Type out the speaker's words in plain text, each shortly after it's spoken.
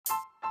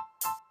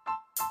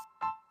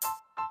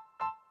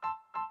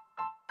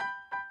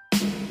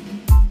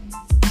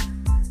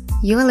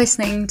You are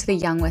listening to the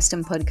Young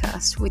Western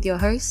podcast with your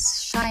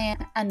hosts,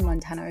 Cheyenne and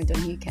Montana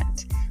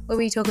O'Donoghue-Kent, where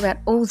we talk about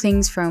all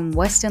things from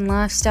Western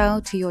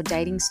lifestyle to your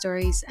dating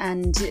stories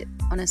and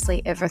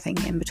honestly everything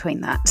in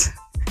between that.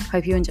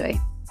 Hope you enjoy.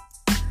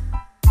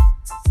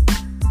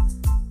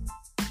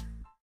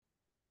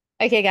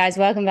 Okay, guys,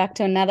 welcome back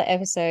to another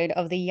episode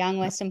of the Young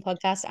Western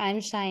podcast. I'm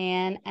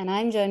Cheyenne and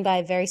I'm joined by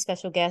a very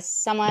special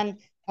guest, someone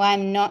who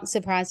I'm not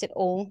surprised at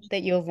all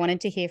that you have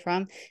wanted to hear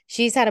from.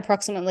 She's had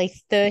approximately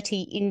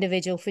 30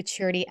 individual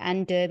futurity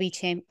and derby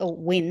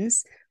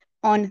wins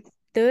on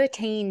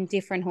 13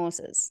 different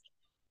horses.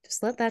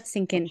 Just let that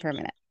sink in for a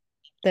minute.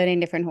 13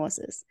 different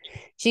horses.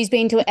 She's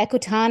been to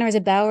Equitana as a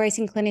barrel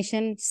racing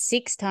clinician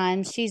 6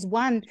 times. She's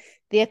won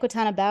the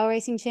Equitana Barrel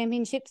Racing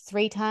Championship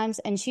 3 times,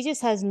 and she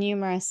just has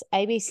numerous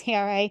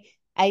ABCRA,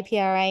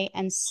 APRA,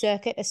 and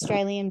Circuit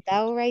Australian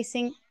Barrel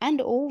Racing and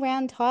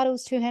all-round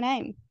titles to her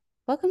name.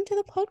 Welcome to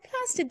the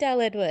podcast,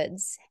 Adele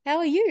Edwards. How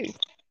are you?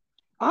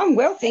 I'm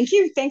well, thank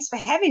you. Thanks for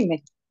having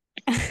me.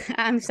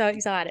 I'm so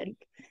excited.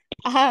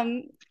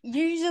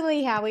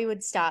 Usually how we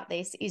would start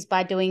this is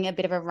by doing a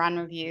bit of a run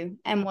review.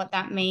 And what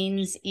that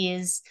means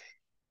is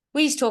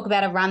we just talk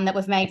about a run that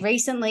we've made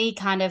recently,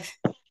 kind of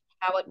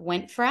how it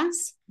went for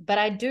us. But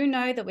I do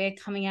know that we're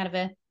coming out of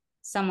a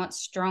somewhat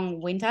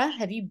strong winter.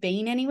 Have you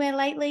been anywhere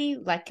lately,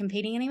 like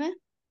competing anywhere?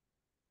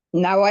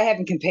 No, I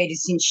haven't competed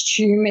since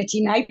Tumut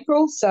in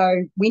April.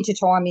 So winter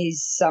time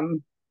is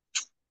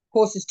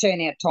horses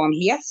turnout time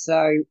here.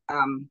 So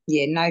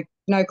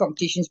no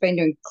competitions. Been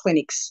doing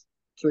clinics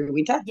through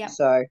winter. Yep.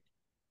 So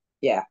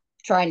yeah,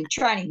 training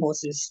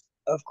horses,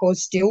 of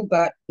course, still,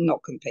 but not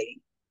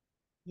competing.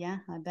 Yeah,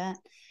 I bet.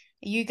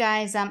 You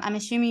guys, I'm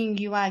assuming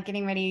you are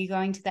getting ready,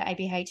 going to the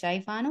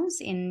ABHA finals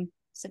in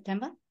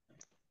September?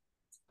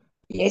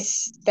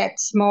 Yes,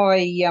 that's my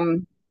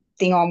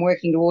thing I'm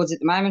working towards at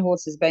the moment.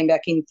 Horses been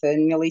back in for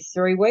nearly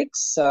 3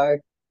 weeks. So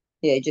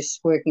yeah, just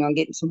working on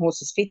getting some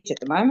horses fit at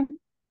the moment.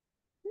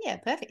 Yeah,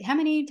 perfect. How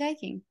many are you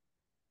taking?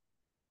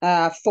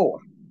 4.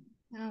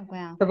 Oh,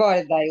 wow.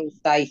 Provided they all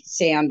stay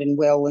sound and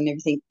well and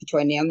everything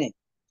between now and then.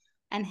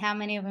 And how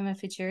many of them are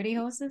futurity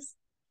horses?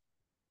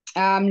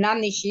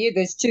 None this year.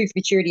 There's 2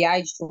 futurity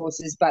aged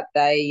horses, but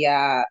they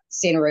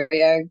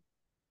Centenario,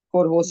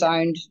 quarter horse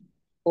owned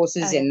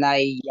horses, and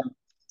they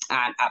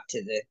aren't up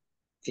to the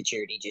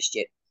futurity just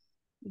yet.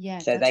 Yeah,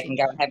 so they can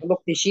go and have a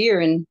look this year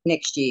and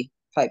next year,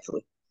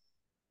 hopefully.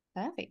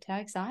 Perfect. How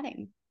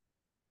exciting.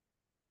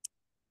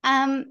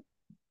 I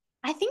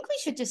think we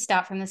should just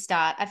start from the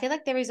start. I feel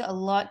like there is a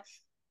lot.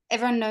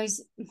 Everyone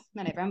knows,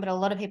 not everyone, but a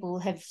lot of people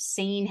have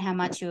seen how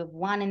much you have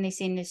won in this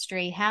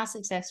industry, how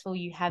successful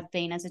you have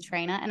been as a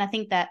trainer. And I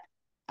think that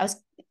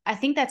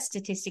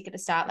statistic at the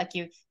start, like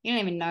you don't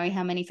even know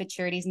how many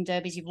futurities and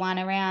derbies you've won,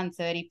 around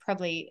 30,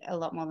 probably a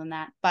lot more than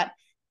that. But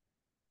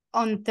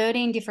on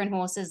 13 different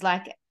horses,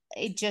 like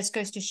it just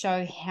goes to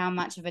show how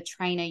much of a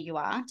trainer you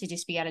are to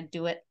just be able to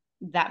do it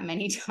that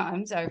many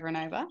times over and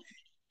over.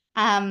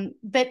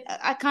 But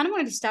I kind of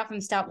wanted to start from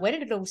the start. Where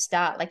did it all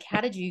start? Like, how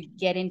did you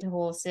get into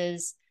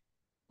horses?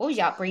 What was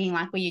your upbringing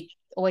like? Were you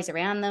always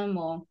around them,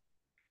 or?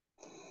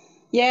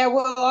 Yeah,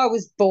 well, I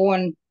was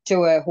born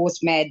to a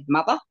horse mad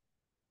mother.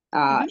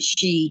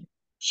 She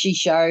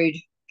showed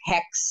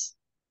hacks.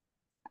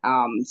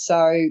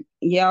 So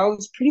yeah, I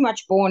was pretty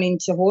much born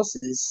into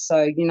horses.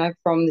 So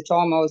from the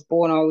time I was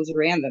born, I was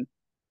around them.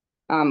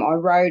 I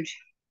rode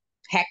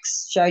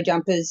hacks, show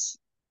jumpers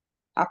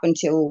up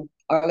until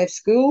I left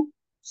school.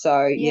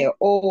 So yeah,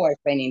 always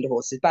been into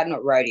horses, but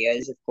not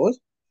rodeos, of course.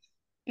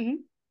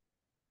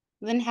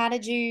 Then how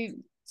did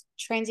you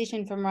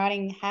transition from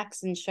riding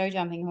hacks and show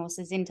jumping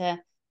horses into,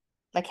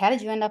 like, how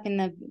did you end up in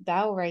the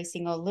barrel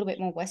racing, or a little bit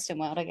more Western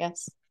world, I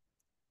guess?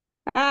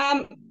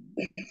 I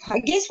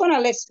guess when I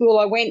left school,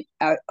 I went.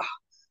 I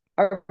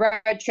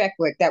rode track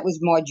work. That was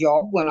my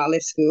job when I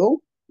left school,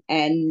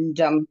 and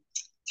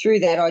through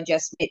that, I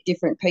just met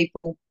different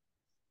people,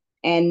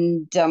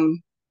 and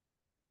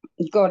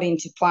got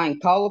into playing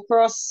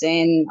polocrosse,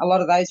 and a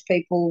lot of those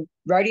people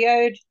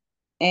rodeoed,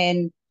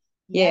 and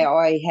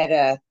I had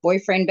a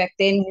boyfriend back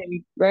then who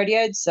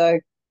rodeoed, so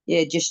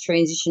yeah, just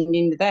transitioned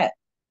into that.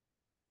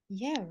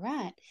 Yeah,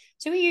 right.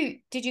 So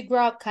did you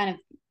grow up kind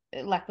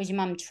of like, was your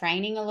mum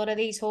training a lot of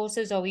these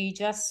horses, or were you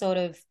just sort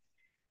of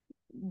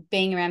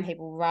being around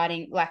people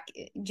riding, like,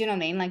 do you know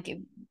what I mean? Like,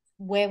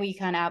 where were you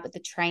kind of out with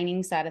the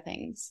training side of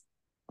things?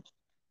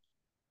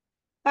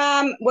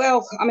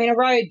 Well, I mean, I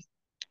rode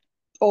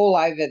all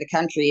over the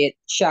country at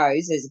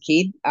shows as a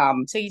kid.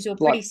 So you were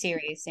pretty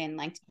serious in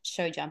like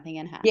show jumping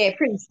and hack. Yeah,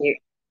 pretty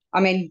serious.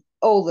 I mean,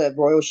 all the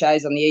royal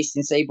shows on the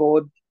Eastern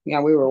Seaboard, we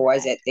were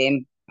always at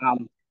them. I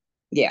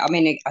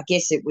mean, I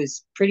guess it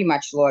was pretty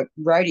much like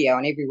rodeo,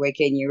 and every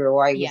weekend you were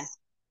away with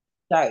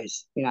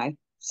shows,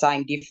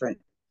 same different,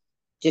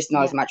 just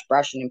not as much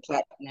brushing and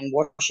plaiting and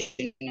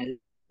washing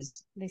as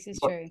this is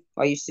true.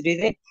 I used to do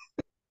there.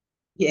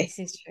 Yeah. This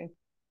is true.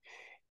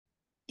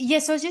 Yeah,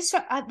 so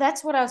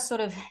that's what I was sort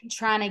of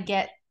trying to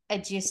get a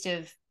gist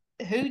of,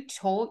 who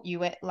taught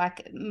you it,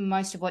 like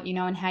most of what you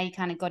know, and how you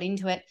kind of got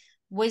into it.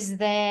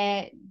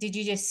 Did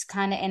you just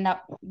kind of end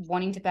up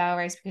wanting to barrel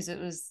race because it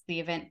was the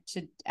event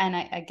to, and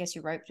I guess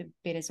you roped a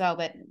bit as well,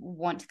 but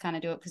want to kind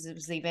of do it because it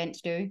was the event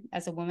to do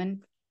as a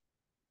woman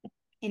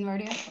in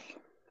rodeo?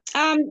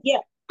 Yeah.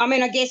 I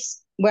mean, I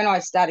guess when I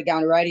started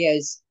going to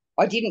rodeos,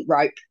 I didn't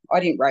rope. I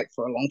didn't rope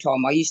for a long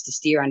time. I used to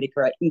steer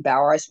undercurrent in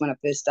barrel race when I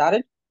first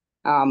started.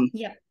 Um,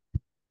 Yeah.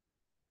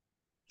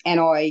 and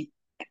I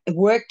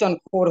worked on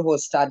quarter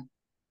horse stud,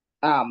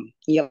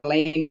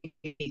 Yelena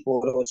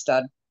quarter horse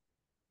stud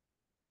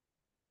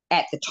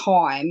at the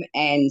time,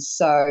 and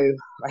so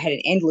I had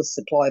an endless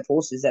supply of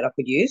horses that I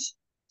could use.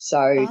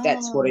 So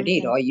that's what Oh, I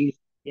did.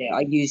 okay.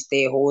 I used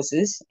their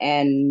horses,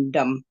 and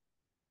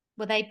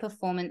Were they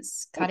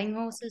performance cutting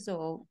horses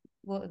or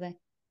what were they?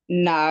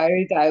 no,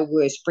 they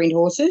were sprint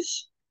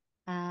horses.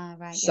 Ah,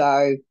 right. Yep.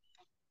 So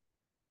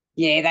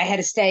yeah, they had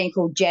a stallion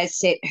called Jazz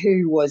Set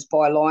who was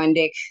by Lion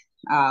Deck.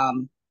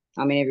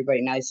 I mean,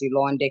 everybody knows who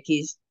Lion Deck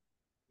is,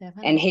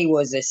 and Definitely. he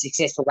was a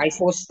successful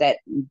racehorse that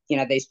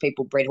these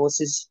people bred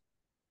horses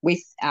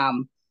with.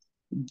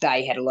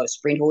 They had a lot of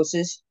sprint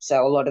horses,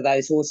 so a lot of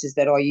those horses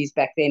that I used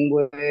back then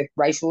were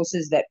race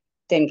horses that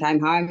then came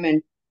home,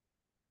 and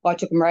I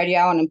took them rodeo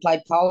on and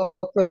played polo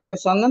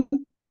cross on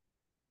them.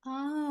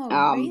 Oh,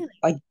 really?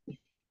 I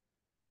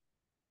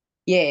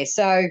Yeah,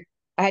 so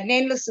I had an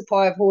endless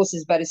supply of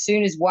horses, but as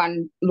soon as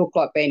one looked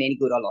like being any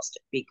good, I lost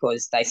it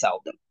because they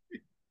sold them.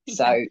 Yeah.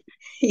 So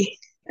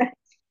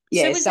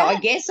So yeah, was so I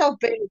that, guess I've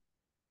been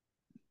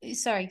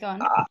sorry, go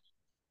on.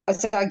 uh,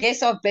 so I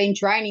guess I've been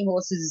training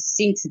horses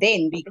since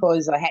then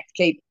because I had to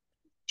keep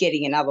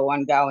getting another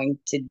one going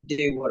to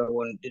do what I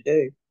wanted to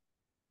do.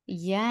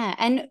 Yeah.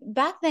 And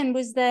back then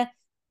was the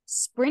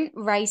sprint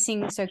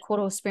racing, so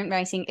quarter horse sprint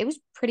racing, it was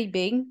pretty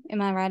big.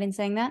 Am I right in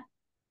saying that?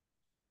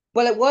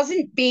 Well, it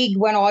wasn't big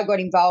when I got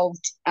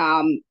involved.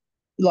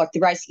 Like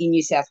the racing in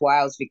New South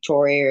Wales,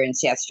 Victoria, and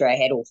South Australia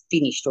had all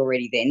finished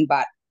already then,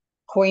 but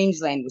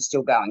Queensland was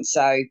still going.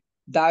 So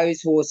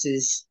those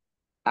horses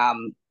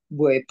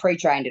were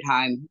pre-trained at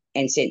home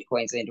and sent to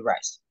Queensland to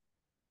race.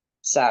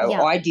 So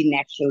Yeah. I didn't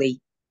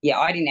actually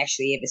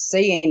ever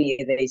see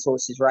any of these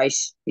horses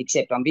race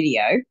except on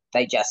video.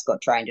 They just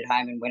got trained at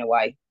home and went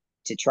away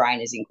to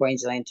trainers in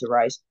Queensland to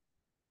race.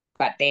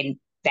 But then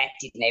that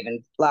didn't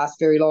even last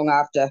very long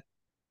after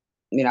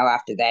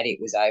that it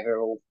was over,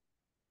 or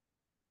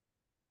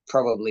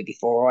probably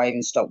before I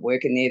even stopped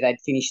working there,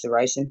 they'd finished the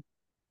racing.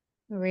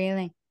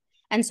 Really?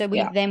 And so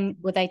Yeah.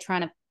 were they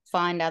trying to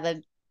find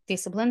other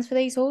disciplines for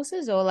these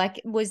horses or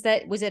like was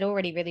it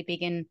already really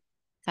big in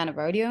kind of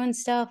rodeo and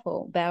stuff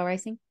or barrel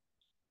racing?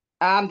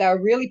 They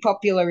were really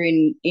popular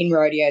in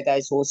rodeo,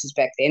 those horses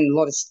back then. A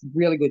lot of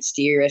really good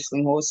steer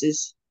wrestling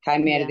horses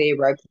came out of Yeah. there,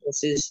 rope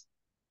horses.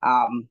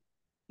 Um,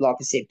 like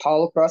I said,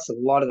 polo cross, a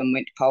lot of them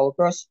went to polo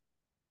cross.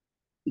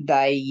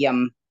 They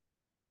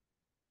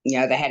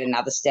they had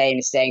another stallion,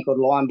 a stallion called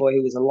Lion Boy,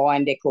 who was a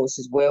lion deck horse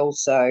as well.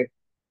 So,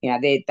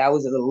 there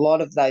was a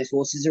lot of those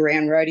horses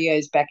around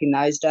rodeos back in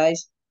those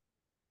days.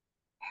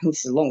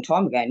 This is a long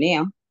time ago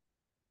now.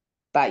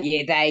 But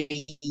yeah,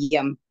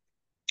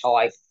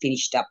 I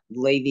finished up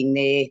leaving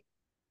there.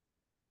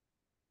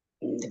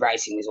 The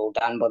racing was all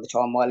done by the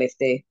time I left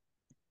there.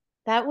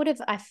 That would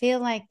have, I feel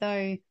like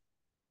though,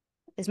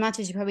 as much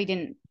as you probably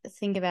didn't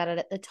think about it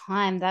at the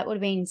time, that would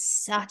have been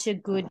such a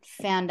good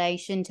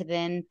foundation to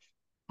then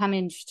come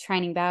into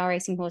training barrel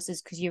racing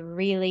horses because you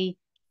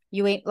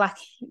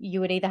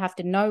would either have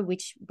to know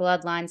which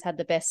bloodlines had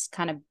the best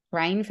kind of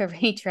brain for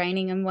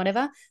retraining and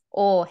whatever,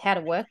 or how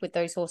to work with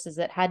those horses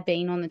that had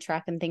been on the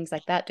track and things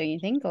like that, don't you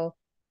think? Or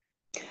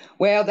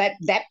Well,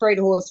 that breed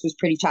of horse was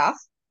pretty tough.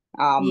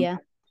 Um, yeah.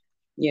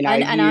 you know,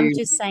 And I'm you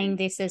just saying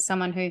this as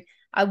someone who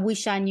I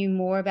wish I knew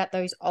more about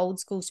those old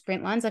school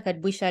sprint lines. Like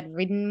I'd wish I'd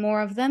ridden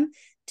more of them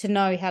to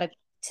know how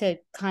to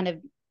kind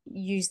of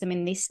use them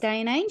in this day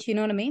and age. You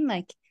know what I mean?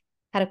 Like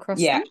how to cross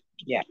yeah, them.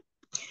 yeah,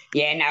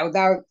 yeah. No,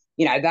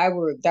 they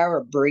were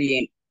a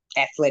brilliant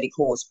athletic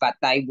horse, but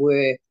they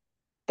were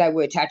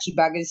touchy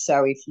buggers.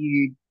 So if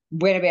you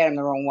went about them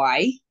the wrong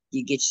way,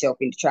 you get yourself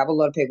into trouble. A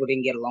lot of people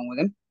didn't get along with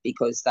them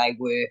because they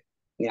were,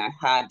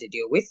 hard to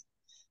deal with.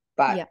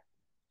 But Yeah.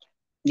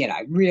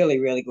 really,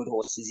 really good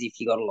horses if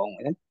you got along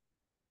with them.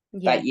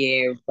 Yeah. But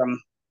yeah,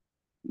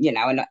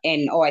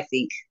 and I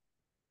think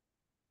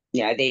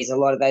there's a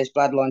lot of those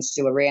bloodlines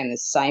still around. The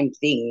same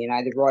thing, in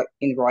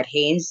the right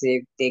hands,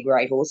 they're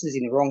great horses.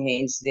 In the wrong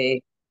hands, they're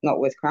not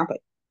worth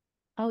crumpet.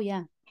 Oh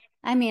yeah.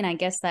 I mean, I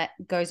guess that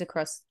goes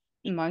across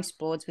most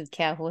boards with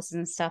cow horses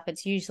and stuff.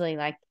 It's usually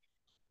like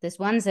there's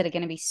ones that are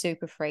going to be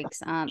super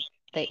freaks aren't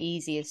the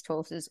easiest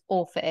horses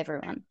or for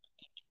everyone.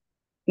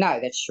 No,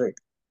 that's true.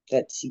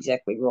 That's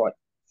exactly right.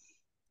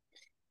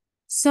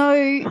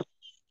 So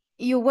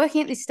you're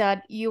working at this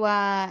stud, you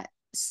are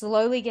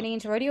slowly getting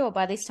into rodeo, or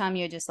by this time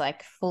you're just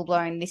like full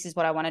blown, this is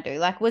what I want to do?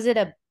 Like, was it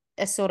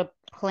a sort of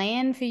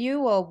plan for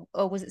you, or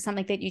was it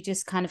something that you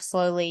just kind of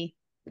slowly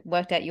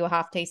worked out you were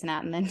half decent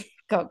at and then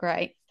got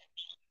great?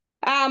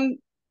 Um,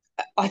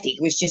 I think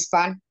it was just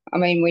fun. I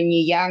mean, when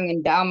you're young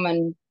and dumb,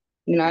 and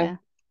Yeah.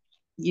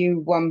 you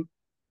want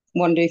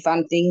to do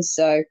fun things,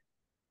 so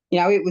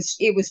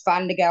it was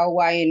fun to go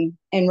away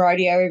and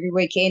rodeo every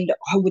weekend.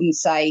 I wouldn't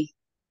say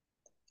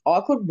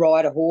I could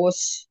ride a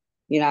horse.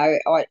 I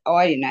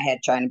didn't know how to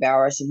train a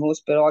barrel racing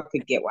horse, but I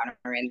could get one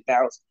around the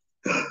barrels.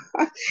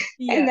 And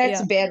Yeah,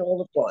 that's yeah, about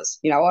all it was.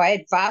 I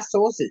had fast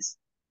horses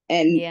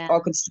and yeah, I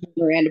could swim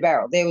around a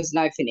barrel. There was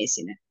no finesse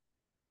in it.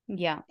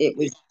 yeah. It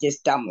was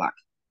just dumb luck.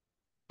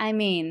 I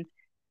mean,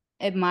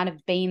 it might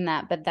have been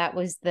that, but that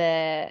was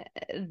the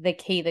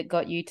key that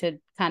got you to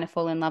kind of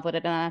fall in love with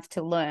it enough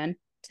to learn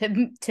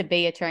to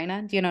be a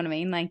trainer. Do you know what I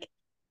mean? Like,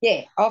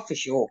 Yeah, oh, for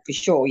sure, for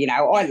sure.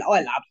 I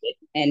loved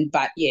it,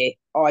 but yeah,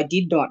 I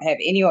did not have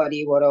any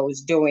idea what I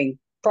was doing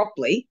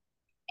properly.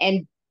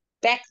 And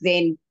back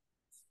then,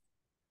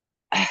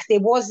 there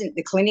wasn't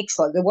the clinics,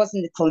 like there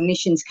wasn't the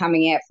clinicians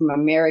coming out from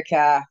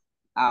America,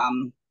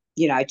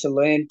 to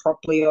learn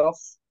properly off.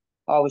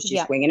 I was yeah,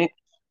 just winging it.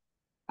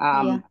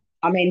 yeah,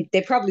 I mean,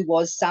 there probably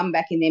was some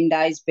back in them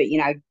days, but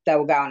they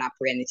were going up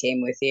around the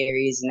Tamworth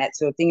areas and that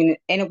sort of thing.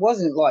 And it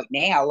wasn't like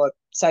now, like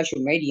social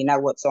media,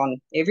 what's on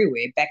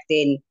everywhere. Back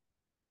then,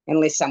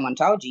 unless someone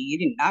told you, you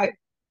didn't know,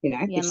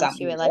 yeah. if Unless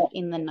something you were was like off.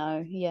 in the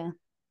know. Yeah.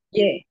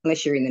 Yeah,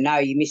 unless you're in the know,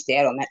 you missed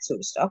out on that sort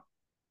of stuff.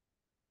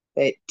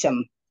 But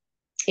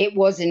it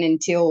wasn't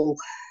until,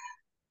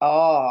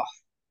 oh,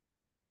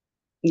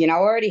 I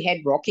already had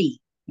Rocky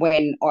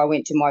when I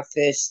went to my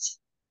first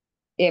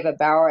ever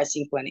barrel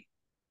racing clinic.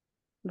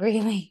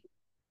 Really?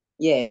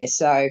 Yeah,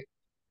 so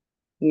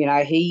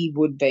he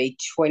would be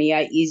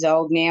 28 years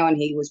old now, and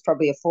he was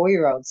probably a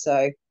 4-year-old.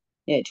 So,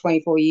 yeah,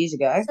 24 years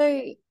ago.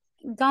 So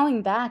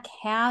going back,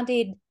 how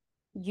did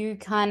you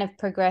kind of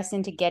progress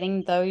into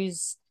getting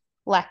those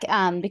like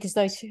because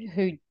those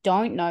who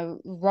don't know,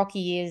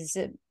 Rocky is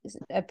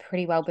a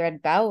pretty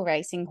well-bred barrel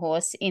racing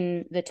horse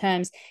in the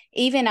terms.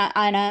 Even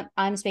I know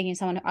I'm speaking to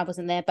someone I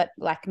wasn't there, but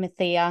like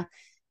Mathia,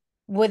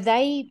 were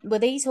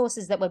these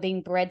horses that were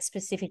being bred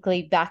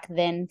specifically back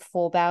then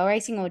for barrel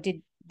racing, or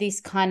did this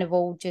kind of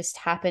all just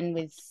happen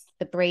with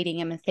the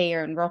breeding and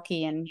Mathia and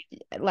Rocky and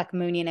like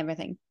Mooney and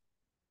everything?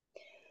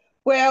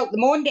 Well, the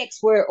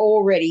Morndecks were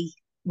already,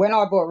 when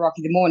I bought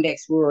Rocky, the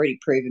Morndecks were already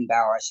proven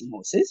barrel racing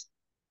horses.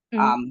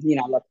 Mm.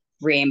 Like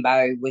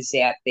Rambo was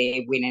out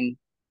there winning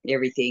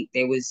everything.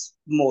 There was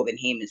more than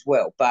him as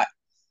well. But,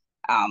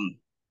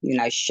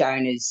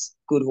 Shona's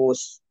good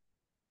horse,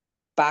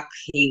 Buck,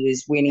 he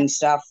was winning Yep.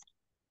 stuff.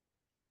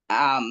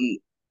 Um,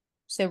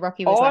 So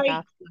Rocky was I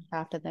like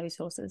after those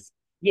horses.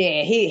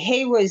 Yeah,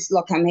 he was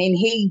like, I mean,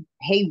 he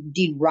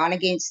did run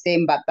against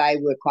them, but they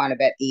were kind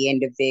of at the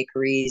end of their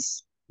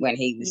careers when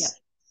he Yep. was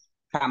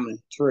coming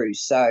through.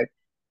 So,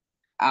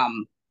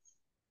 um,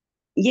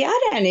 yeah,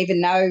 I don't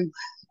even know.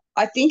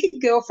 I think a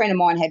girlfriend of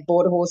mine had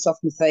bought a horse off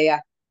Mathia,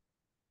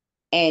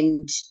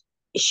 and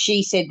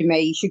she said to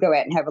me, "You should go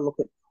out and have a look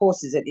at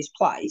horses at this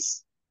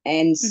place."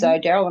 And so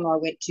Hmm. Daryl and I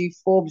went to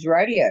Forbes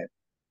Rodeo,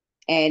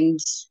 and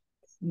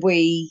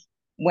we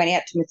went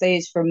out to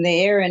Mathia's from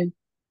there and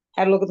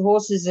had a look at the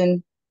horses,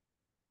 and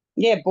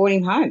yeah, brought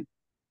him home.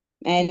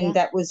 And Yeah.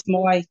 that was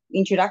my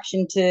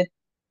introduction to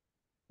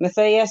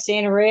Mathia,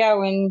 Santa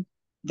Rio, and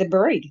the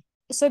breed.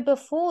 So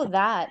before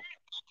that,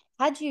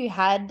 had you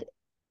had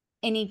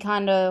any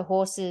kind of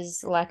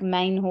horses, like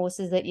main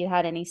horses that you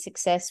had any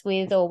success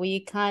with, or were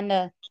you kind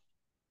of,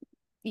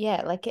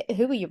 yeah, like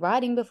who were you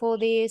riding before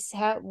this?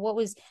 What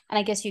was, and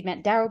I guess you'd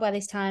met Daryl by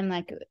this time.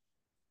 Like,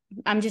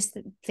 I'm just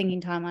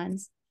thinking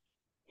timelines.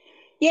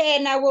 Yeah,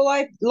 no, well,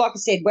 like I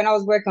said, when I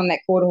was working on that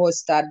quarter horse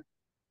stud,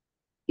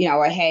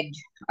 I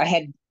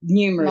had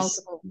numerous,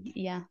 Multiple.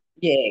 Yeah.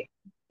 yeah,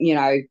 you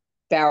know,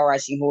 barrel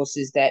racing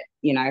horses that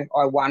I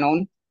won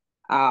on.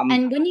 Um,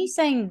 And when you're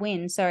saying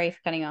win, sorry for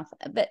cutting off,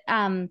 but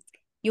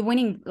you're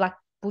winning like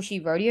bushy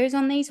rodeos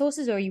on these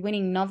horses, or are you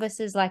winning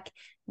novices? Like,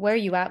 where are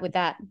you at with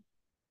that?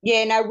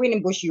 yeah, no,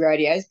 winning bushy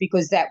rodeos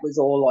because that was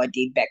all I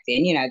did back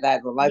then. They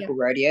were Yeah. local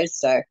rodeos,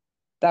 so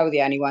they were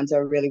the only ones I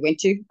really went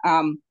to.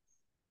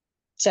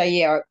 So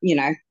yeah,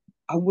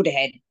 I would have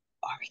had,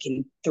 I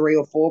reckon, 3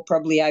 or 4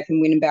 probably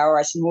open winning barrel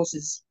racing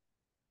horses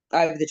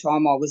over the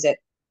time I was at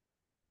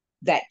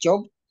that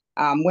job.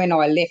 When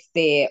I left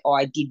there,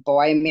 I did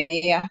buy a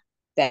mare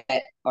that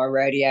I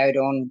rodeoed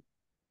on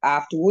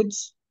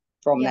afterwards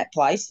from Yeah. that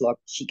place. Like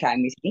she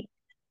came with me.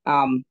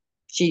 Um,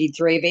 she did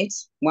 3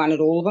 events, won at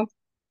all of them.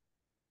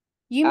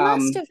 You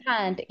must Um, have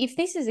had, if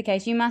this is the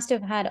case, you must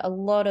have had a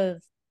lot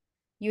of,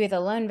 you either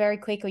learn very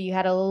quick or you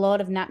had a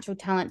lot of natural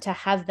talent to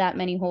have that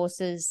many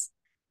horses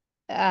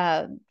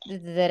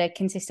that are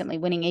consistently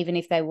winning, even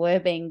if they were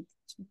being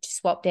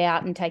swapped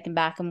out and taken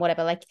back and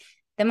whatever. Like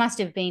there must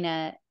have been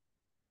a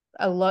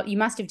lot. You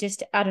must have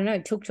just, I don't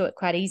know, took to it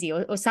quite easy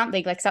or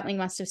something. Like something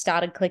must have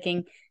started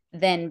clicking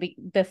then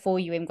before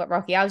you even got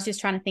Rocky. I was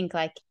just trying to think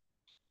like,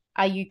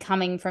 are you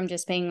coming from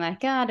just being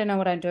like, oh, I don't know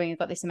what I'm doing. I've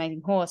got this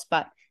amazing horse,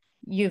 but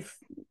you've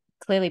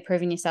clearly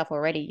proven yourself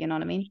already. You know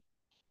what I mean?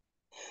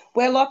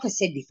 well, like I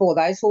said before,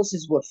 those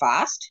horses were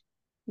fast,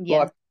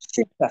 like Yeah.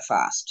 super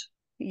fast.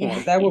 Yeah.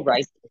 They Yeah. were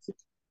race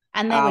horses.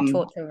 And they were Um,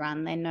 taught to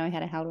run. They know how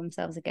to handle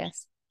themselves, I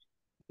guess.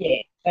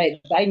 yeah,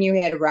 they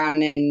knew how to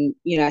run, and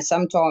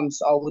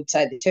sometimes I would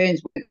say the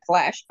turns weren't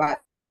flash,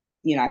 but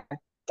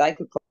they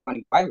could kind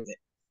of play with it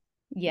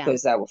Yeah.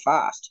 because they were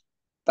fast.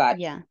 But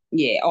Yeah.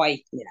 yeah,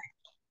 I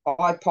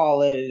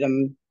piloted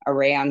them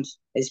around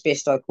as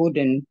best I could,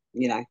 and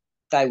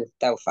they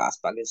were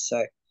fast buggers,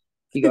 so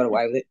you got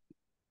away with it.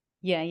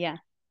 Yeah. Yeah.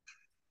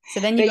 So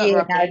then you But got yeah, no,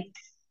 Rocky.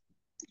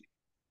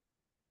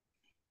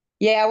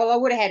 yeah. Well, I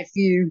would have had a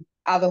few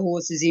other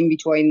horses in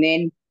between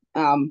then.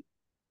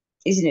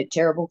 Isn't it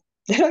terrible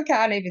that I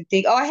can't even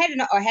think? Oh, I had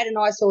a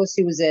nice horse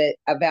who was a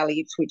Valley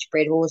Ipswich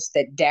bred horse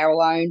that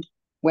Daryl owned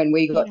when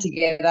we got Yeah.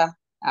 together.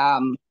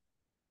 And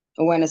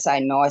when I say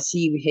nice,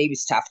 he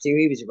was tough too.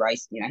 He was a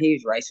race, he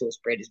was racehorse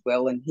bred as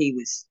well, and he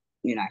was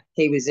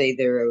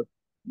either a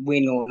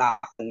win or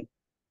nothing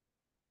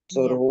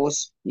sort of Yeah.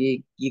 horse.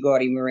 You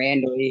got him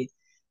around,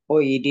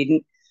 or you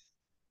didn't.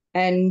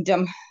 And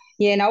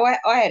yeah, no, I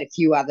had a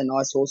few other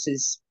nice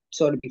horses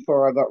sort of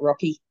before I got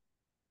Rocky,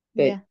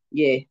 but Yeah.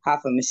 yeah, half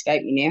of them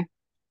escape me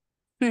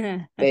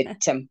now. But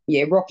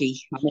yeah,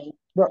 Rocky. I mean,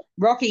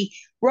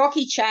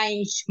 Rocky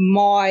changed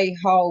my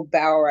whole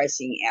barrel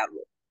racing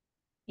outlook.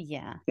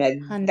 Yeah. That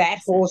 100%.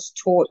 horse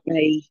taught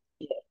me,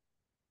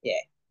 yeah,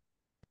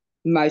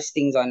 most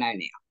things I know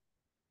now.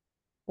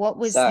 What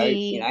was So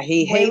he? he Where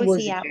he was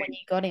was he a at when journey.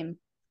 you got him?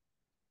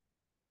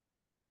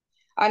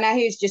 I know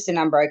he was just an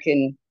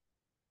unbroken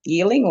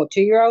yearling or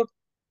 2-year-old.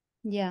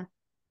 Yeah.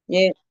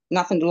 Yeah,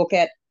 nothing to look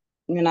at.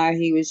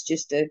 He was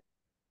just a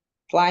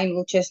plain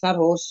little chestnut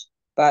horse.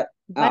 But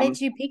Why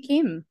did you pick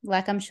him?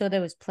 Like, I'm sure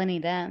there was plenty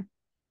there.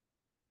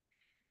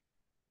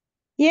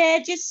 yeah,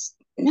 just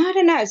I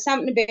don't know,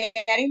 something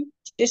about him.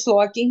 Just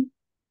liked him.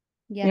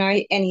 Yeah.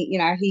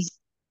 And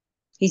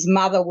his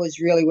mother was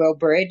really well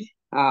bred.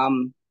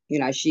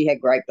 She had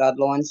great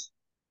bloodlines.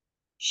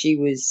 She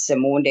was a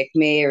Morndeck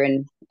mare,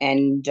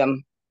 and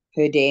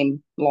her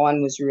dam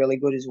line was really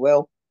good as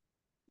well.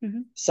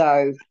 Hmm.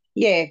 So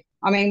yeah,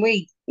 I mean,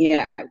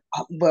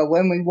 well,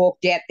 when we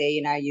walked out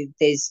there,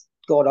 there's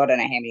God, I don't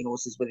know how many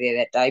horses were there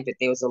that day, but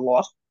there was a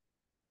lot.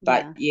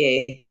 But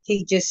Yeah.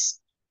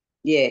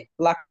 yeah,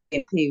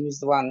 luckily he was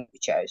the one we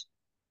chose.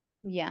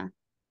 Yeah.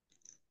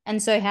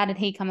 And so how did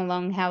he come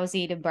along? How was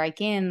he to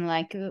break in?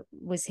 Like,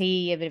 was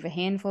he a bit of a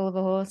handful of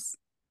a horse?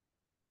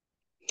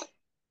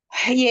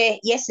 Yeah,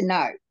 yes and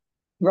no.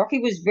 Rocky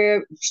was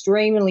very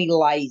extremely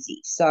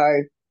lazy,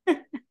 so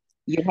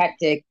you had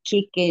to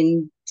kick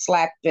and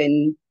slap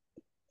him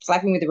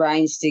with the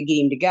reins to get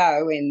him to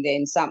go, and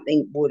then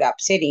something would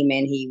upset him,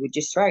 and he would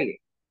just throw you.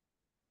 Oh,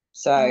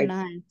 So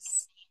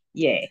nice.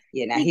 yeah,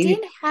 He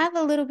did have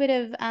a little bit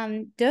of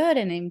dirt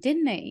in him,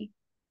 didn't he?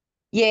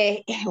 yeah,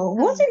 it Um,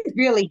 wasn't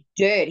really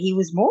dirt. He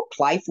was more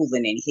playful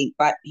than anything,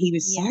 but he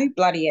was so yeah,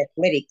 bloody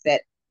athletic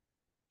that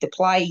the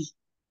play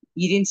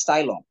you didn't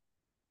stay long.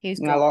 he was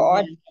gone.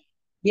 Like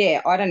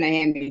Yeah. I don't know how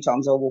many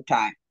times I walked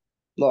home,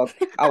 like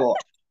a lot,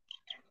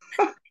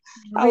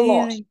 a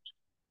lot. Really?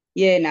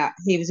 Yeah, no,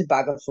 he was a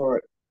bugger for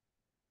it,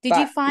 Did you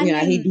but find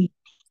him he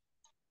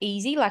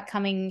easy? Like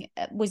coming,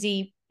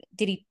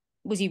 did he,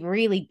 was he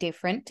really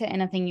different to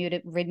anything you'd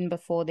have ridden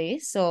before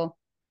this? Or,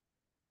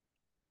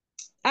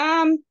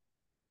 um.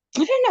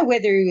 I don't know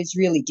whether he was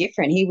really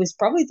different. He was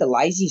probably the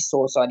laziest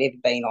horse I'd ever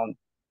been on,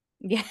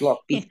 yeah, like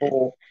yeah,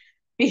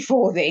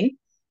 before then.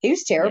 He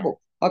was yeah.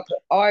 terrible. Like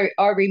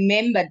I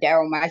remember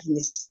Daryl making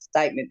this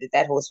statement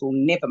that horse will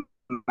never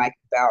make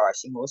a barrel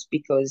racing horse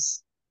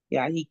because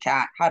he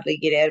can't hardly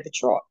get out of a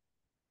trot.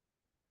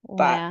 But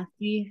Wow.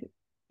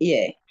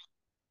 yeah,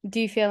 Do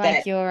you feel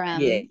like that you're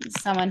yeah.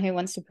 someone who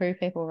wants to prove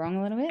people wrong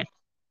a little bit?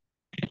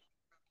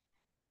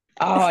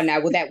 Oh no,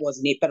 well that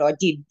wasn't it, but I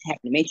did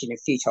have to mention it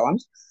a few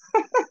times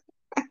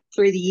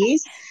through the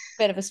years.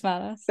 Bit of a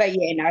smartass. But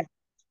yeah, no,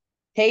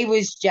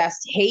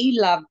 he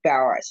loved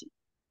barrel racing.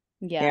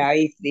 Yeah.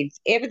 If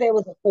ever there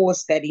was a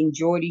horse that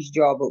enjoyed his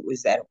job, it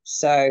was that horse.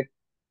 So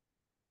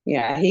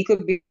he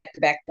could be at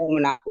the back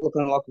warming up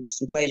looking like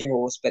some pleasure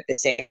horse, but the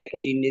second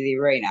into the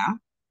arena,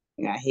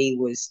 he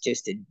was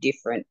just a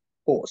different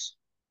horse.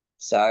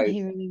 So,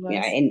 He really was.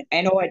 and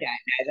I don't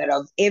know that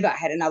I've ever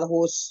had another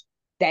horse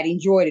that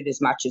enjoyed it as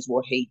much as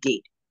what he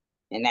did.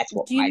 And that's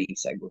what Do made you him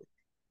so good.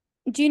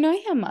 do you know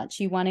how much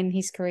you won in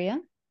his career?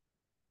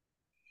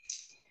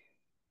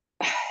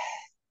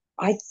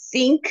 I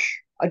think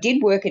I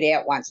did work it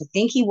out once. I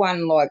think he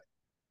won like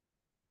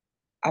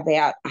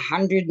about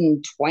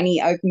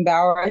 120 open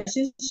barrel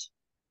races.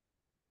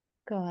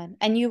 God.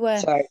 And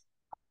So,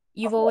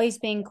 you've always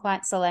been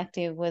quite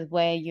selective with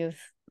where you've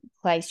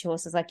placed your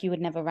horses. Like you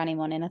would never run him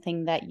on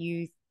anything that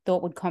you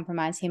thought would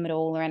compromise him at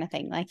all or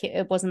anything. Like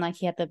it wasn't like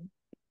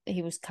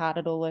he was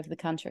carted all over the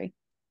country.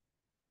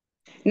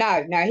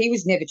 no, he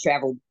was never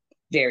travelled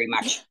very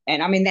much,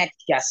 and I mean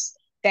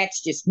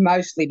that's just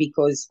mostly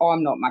because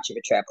I'm not much of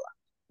a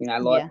traveller.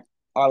 Like Yeah.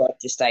 I like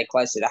to stay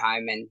closer to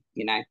home and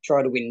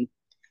try to win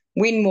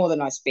more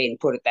than I spend.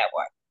 Put it that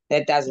way.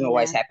 That doesn't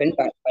always Yeah. happen,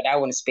 but I don't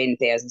want to spend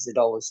thousands of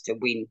dollars to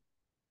win.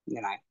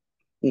 You know,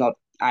 not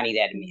only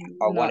that amount.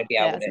 I want to Not be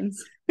able to,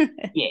 thousands.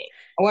 yeah,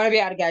 I want to be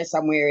able to go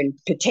somewhere and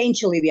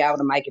potentially be able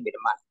to make a bit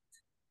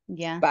of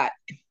Yeah. money. But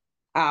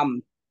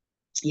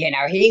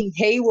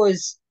he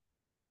was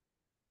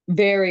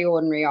very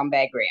ordinary on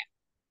bad ground.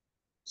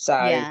 So,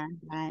 Yeah,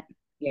 right.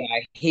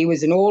 he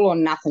was an all or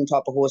nothing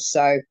type of horse.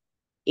 So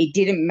it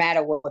didn't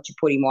matter what you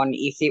put him on.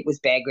 If it was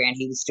bad ground,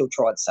 he would still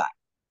try the same.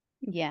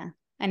 Yeah.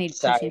 And he'd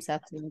So push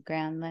himself to the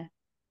ground there.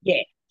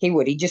 yeah, he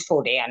would. He'd just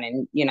fall down,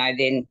 and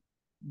then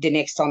the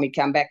next time he'd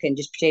come back and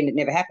just pretend it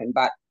never happened.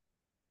 But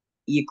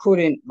you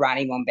couldn't run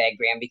him on bad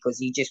ground because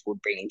he just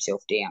would bring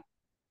himself down.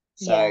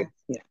 So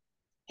Yeah.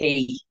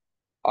 he,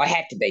 I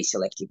had to be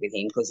selective with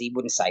him because he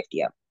wouldn't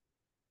safety up.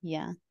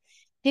 Yeah.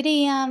 Did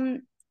he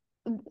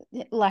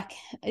like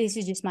this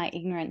is just my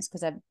ignorance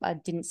because I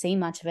didn't see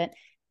much of it.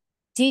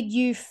 Did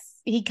you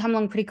he come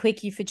along pretty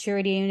quick, you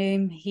futurity in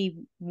him? He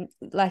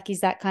like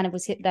is that kind of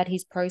was that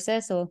his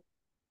process or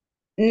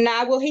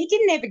No, well, he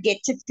didn't ever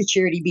get to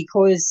futurity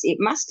because it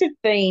must have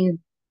been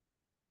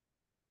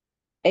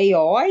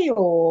EI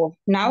or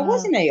no, it oh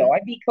wasn't okay.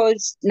 EI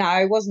because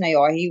no, it wasn't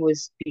EI. He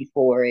was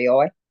before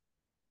EI.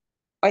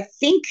 I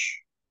think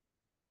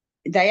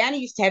they only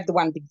used to have the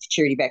one big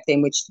futurity back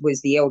then, which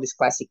was the Elders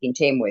Classic in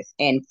Tamworth.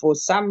 And for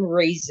some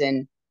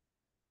reason,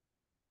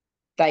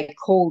 they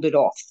called it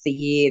off the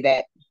year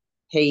that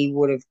he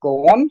would have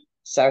gone.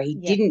 So he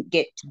Yeah. didn't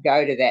get to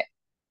go to that.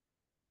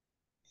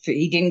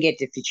 He didn't get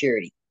to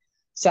futurity.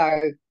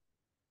 So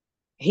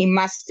he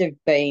must have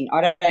been,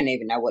 I don't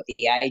even know what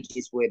the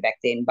ages were back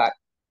then, but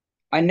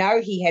I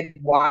know he had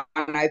one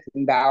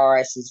open barrel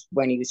races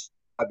when he was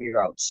 5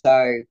 year old.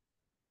 So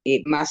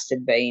it must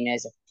have been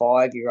as a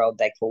 5 year old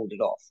they called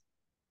it off.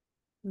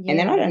 And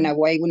then Yeah, I don't right. know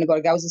why he wouldn't have got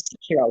to go as a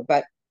 6 year old,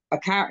 but I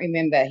can't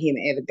remember him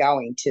ever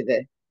going to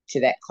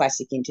that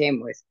classic in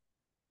Tamworth.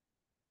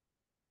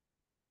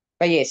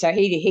 But yeah, so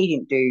he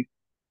didn't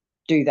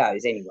do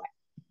those anyway.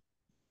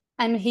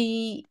 And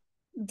he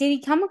did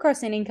he come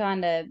across any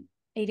kind of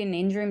he didn't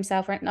injure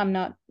himself right? I'm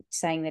not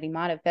saying that he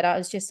might have, but I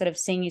was just sort of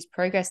seeing his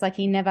progress. Like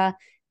he never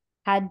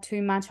had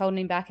too much holding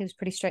him back. It was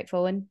pretty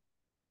straightforward.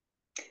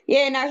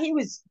 Yeah, no, he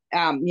was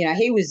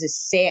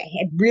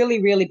had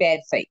really, really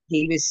bad feet.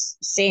 He was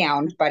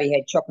sound, but he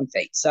had chopping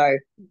feet. So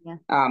Yeah.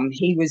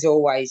 he was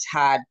always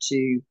hard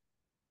to,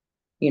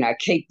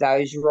 keep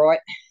those right.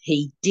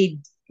 He did,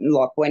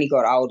 like when he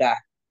got older,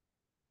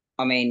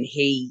 I mean,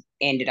 he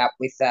ended up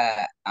with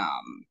a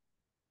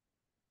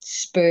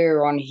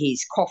spur on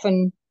his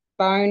coffin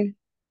bone.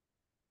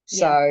 Yeah.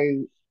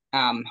 So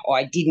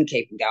I didn't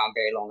keep him going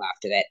very long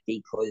after that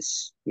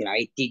because,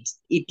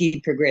 it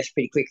did progress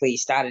pretty quickly. He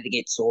started to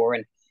get sore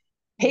and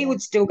he Yeah.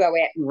 would still go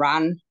out and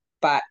run,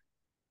 but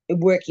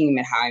working him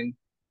at home,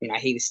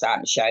 he was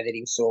starting to show that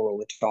he was sore all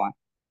the time.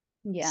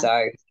 Yeah.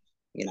 So,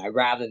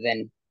 rather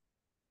than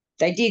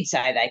they did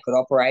say they could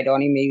operate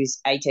on him, he was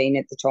 18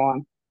 at the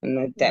time,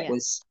 and that Yeah.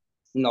 was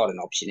not an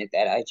option at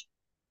that age.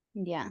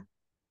 Yeah.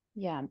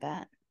 Yeah, I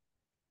bet.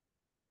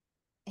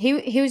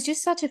 He was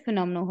just such a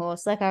phenomenal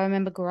horse. Like I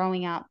remember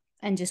growing up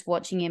and just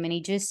watching him and he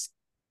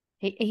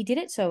did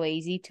it so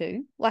easy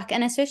too. Like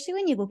and especially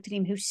when you looked at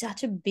him, he was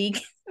such a big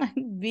like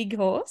big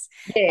horse.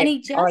 Yeah. And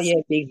he Oh, just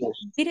yeah, big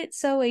horse. did it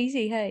so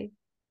easy, hey.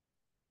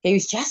 He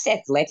was just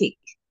athletic,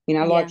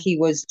 like Yeah. he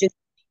was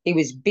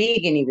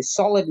big and he was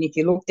solid. And if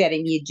you looked at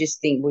him, you'd just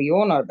think, well,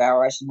 you're not a barrel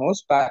racing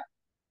horse. But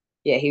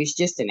yeah, he was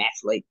just an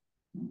athlete.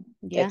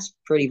 Yeah. That's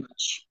pretty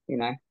much,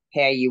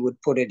 how you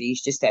would put it.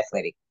 He's just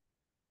athletic.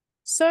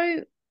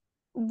 So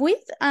with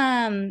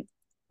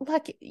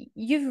like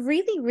you've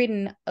really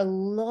ridden a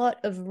lot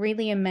of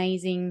really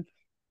amazing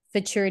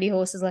futurity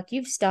horses. Like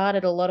you've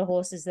started a lot of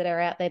horses that are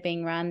out there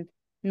being run,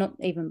 not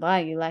even by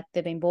you, like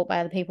they've been bought by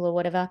other people or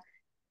whatever.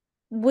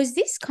 Was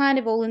this kind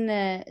of all in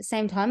the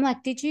same time? Like,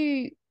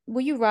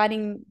 were you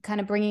riding, kind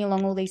of bringing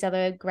along all these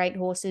other great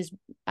horses?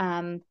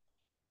 Um,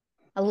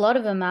 a lot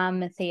of them are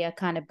Mathia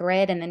kind of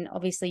bred, and then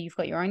obviously you've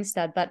got your own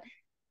stud, but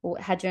or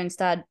had your own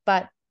stud.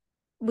 But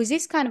was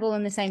this kind of all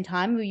in the same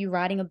time? Were you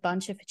riding a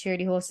bunch of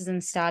futurity horses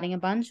and starting a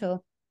bunch,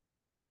 or?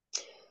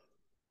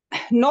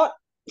 Not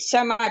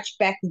so much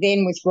back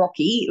then with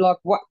Rocky. Like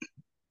what?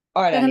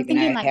 I Like don't I'm even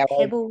thinking know like how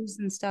old. pebbles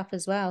and stuff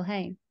as well.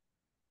 Hey,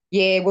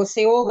 Yeah, we'll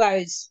see all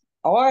those.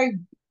 I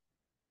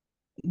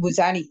was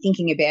only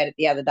thinking about it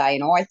the other day,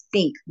 and I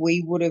think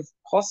we would have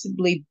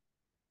possibly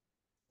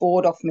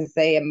bought off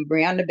Mathia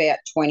around about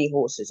 20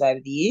 horses over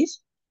the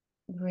years.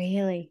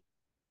 really?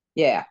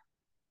 Yeah.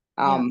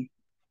 Yeah, Um,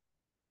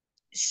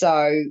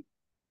 so,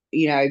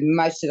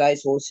 most of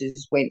those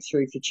horses went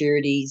through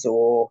futurities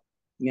or,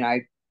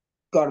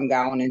 got them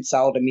going and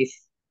sold them if,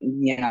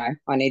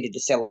 I needed to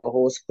sell a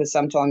horse because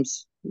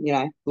sometimes,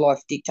 life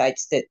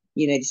dictates that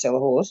you need to sell a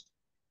horse.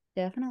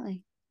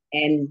 definitely.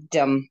 And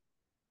Tell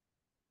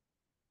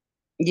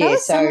yeah,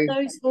 us some so of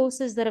those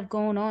horses that have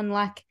gone on.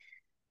 Like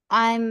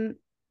I'm,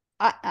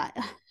 I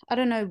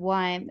don't know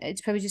why.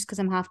 It's probably just because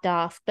I'm half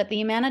daft. But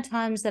the amount of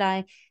times that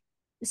I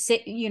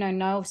sit,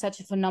 know of such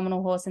a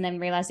phenomenal horse and then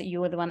realize that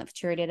you were the one that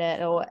futurited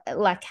it or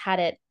like had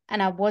it,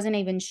 and I wasn't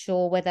even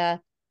sure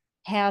whether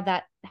how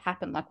that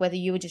happened. Like whether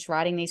you were just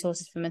riding these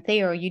horses for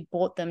Mathia or you'd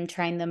bought them,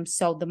 trained them,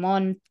 sold them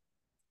on.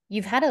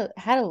 You've had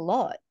a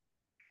lot.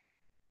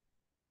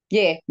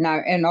 yeah, no,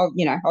 and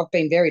I've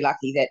been very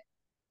lucky that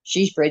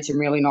she's bred some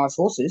really nice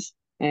horses.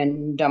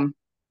 and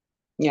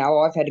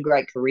I've had a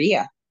great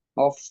career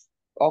off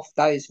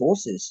those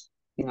horses.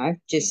 You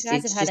Just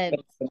guys have it's had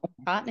just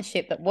a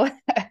partnership that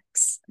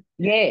works.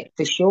 yeah,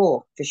 for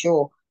sure, for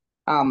sure.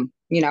 And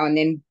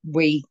then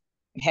we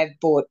have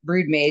bought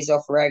broodmares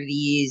off her over the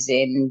years,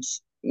 and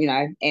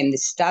and the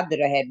stud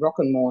that I had,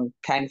 Rock'n'Morn,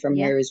 came from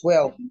Yeah. her as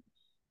well.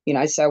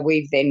 So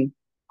we've then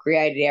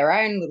created our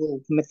own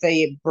little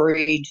Mathia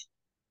breed,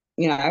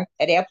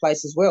 at our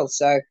place as well.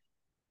 So,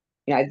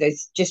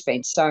 there's just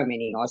been so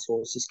many nice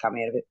horses come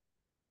out of it.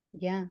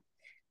 Yeah.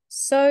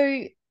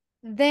 So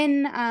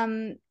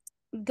then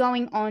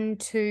going on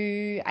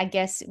to, I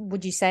guess,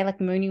 would you say like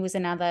Mooney was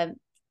another,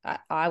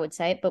 I would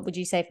say it, but would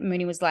you say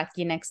Mooney was like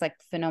your next like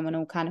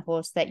phenomenal kind of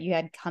horse that you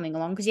had coming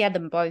along? Because you had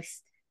them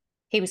both.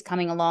 He was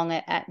coming along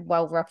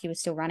while Rocky was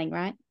still running,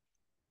 right?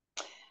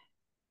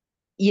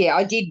 Yeah,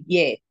 I did.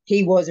 Yeah,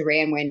 he was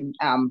around when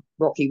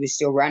Rocky was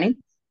still running.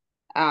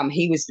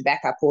 He was the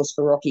backup horse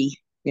for Rocky,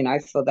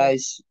 for Yeah.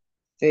 those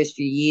first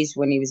few years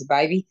when he was a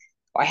baby.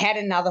 I had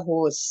another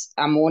horse,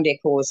 a Morndeck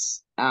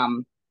horse,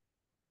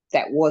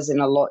 that wasn't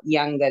a lot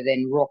younger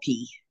than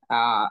Rocky.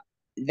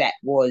 That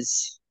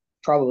was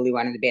probably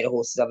one of the better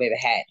horses I've ever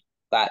had.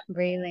 But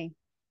Really?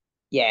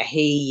 yeah,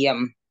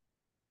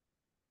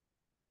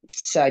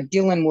 so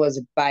Dylan was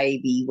a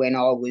baby when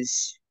I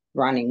was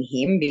running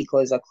him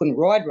because I couldn't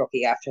ride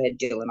Rocky after I had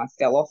Dylan. I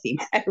fell off him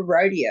at a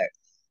rodeo.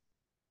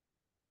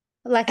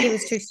 Like he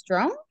was too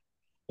strong?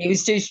 He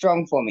was too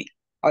strong for me.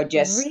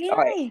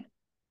 Really?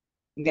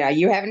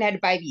 You haven't had a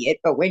baby yet,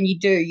 but when you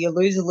do, you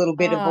lose a little Oh,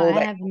 bit of all I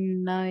that, have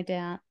no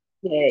doubt.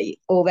 yeah,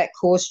 all that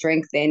core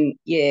strength. And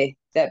yeah,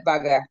 that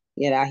bugger,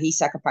 he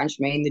sucker punched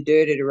me in the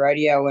dirt at a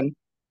rodeo, and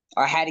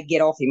I had to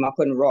get off him. I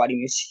couldn't ride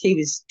him. He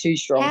was too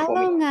strong for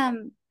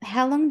me.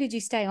 How long did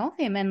you stay off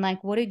him? And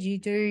like what did you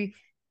do?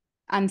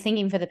 I'm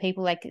thinking for the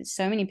people, like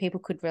so many people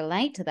could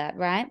relate to that,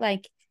 right?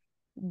 Like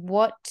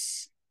what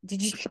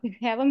did you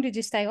how long did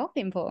you stay off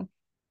him for?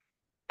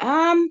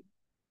 Um,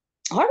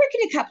 I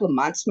reckon a couple of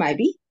months,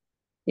 maybe.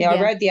 Yeah, I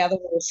Yeah. rode the other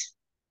horse,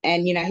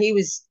 and he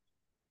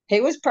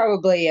was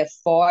probably a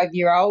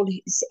 5-year old,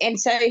 and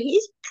so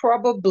he's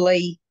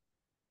probably,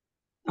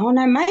 oh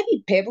no,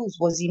 maybe Pebbles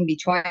was in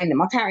between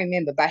them. I can't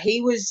remember, but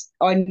he was.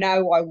 I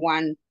know I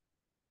won.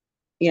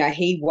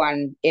 He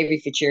won every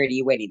futurity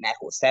he went in that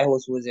horse. That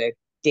horse was a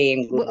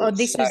damn good Oh, horse.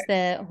 this So was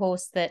the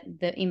horse that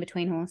the in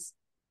between horse.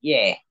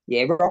 yeah,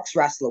 yeah, Rox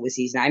Rustler was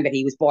his name, but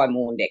he was by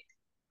Morndeck.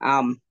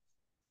 Um,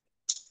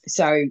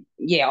 so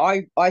yeah,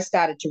 I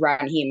started to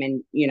run him,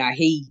 and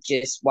he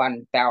just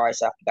won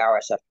Barrows after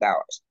Barrows after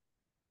Barrows.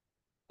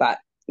 But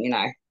you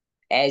know,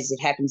 as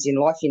it happens in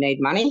life, you need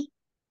money,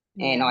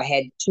 and Yeah. I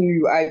had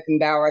two open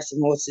barrel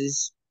racing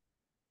horses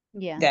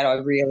Yeah. that I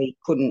really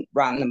couldn't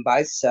run them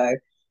both, so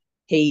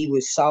he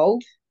was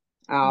sold.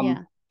 Um,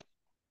 Yeah.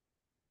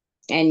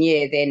 and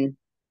yeah, then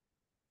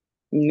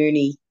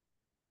Mooney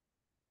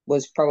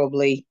was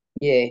probably,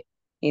 yeah,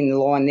 in the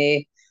line there.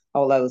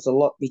 Although there was a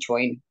lot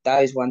between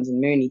those ones and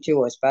Mooney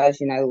too, I suppose.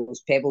 There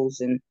was Pebbles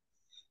and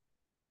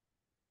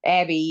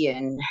Abby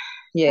and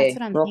yeah, That's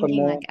what I'm Rock and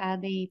thinking, like More.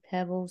 Abby,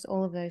 Pebbles,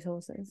 all of those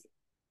horses.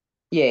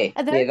 Yeah,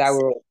 Are yeah, they those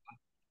were all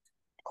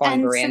kind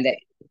of and so around that.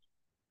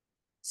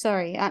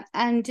 sorry,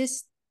 and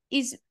just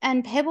is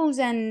and Pebbles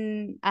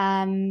and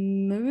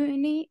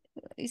Mooney,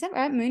 is that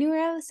right? Mooney were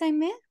out of the same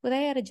mare? Were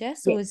they out of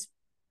Jess or Yeah, was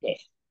yeah,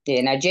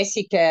 yeah. No,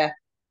 Jessica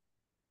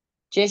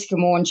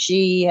Morn,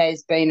 she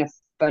has been a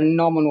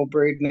phenomenal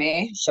brood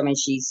mare. I mean,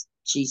 she's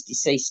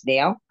deceased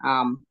now.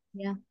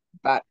 yeah,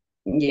 But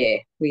yeah,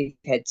 we've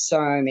had so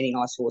many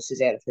nice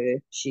horses out of her.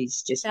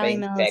 She's just Sally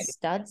been Miller's fabulous.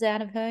 studs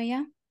out of her,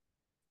 yeah?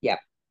 Yep,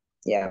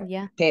 yeah.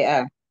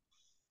 Yeah.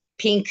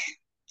 Pink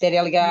that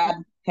Yeah.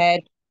 Elegard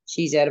had,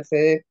 she's out of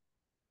her.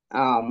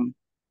 Um,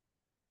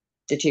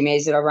 the two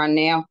mares that I run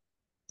now,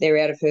 they're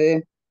out of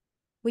her.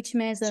 Which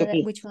mares are that?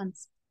 Tookie, Which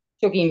ones?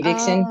 Tookie and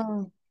Vixen,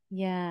 Oh,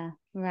 yeah,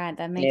 right.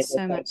 That yeah, makes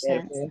they're so both much out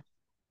of sense. her.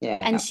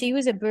 And Yeah, she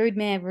was a brood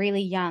mare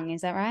really young,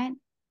 is that right?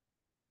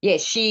 yeah.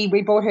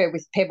 We bought her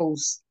with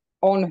Pebbles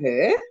on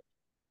her.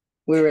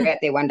 We were out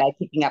there one day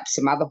picking up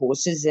some other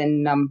horses,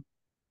 and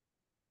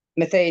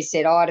Matthias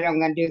said, "Oh, I don't know what I'm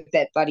going to do with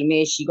that bloody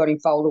mare." She got him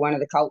foaled to one of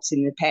the colts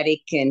in the paddock,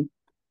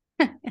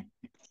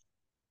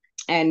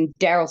 and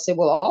Daryl said,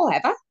 "Well, I'll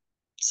have her."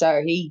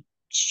 So he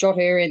shot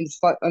her on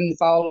the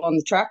foal on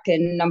the truck,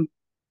 and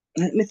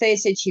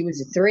Matthias said she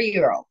was a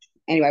 3-year-old.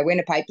 Anyway, when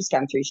the papers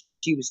come through,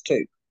 she was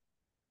 2.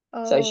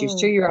 So she was Oh,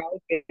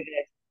 2-year-old,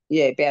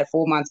 yeah, about a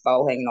 4-month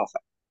foal hanging off her.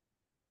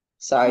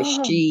 So oh,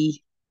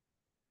 she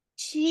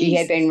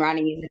had jeez. been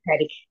running in the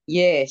paddock.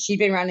 Yeah, she'd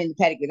been running in the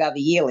paddock with other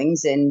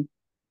yearlings, and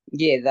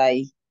yeah,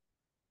 they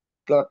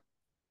got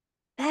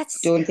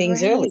That's doing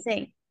things early.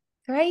 crazy.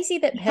 Crazy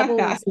that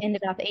Pebbles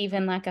ended up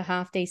even like a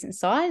half decent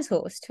size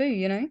horse too,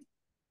 you know?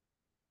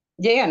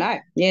 Yeah, I know.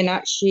 Yeah,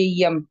 no,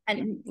 she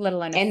And let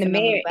alone a and the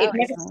phenomenal mare, barrel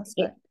racing horse,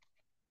 but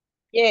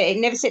it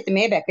never set the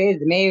mare back either.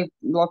 The mare,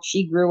 like,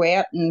 she grew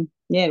out, and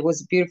yeah, it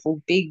was a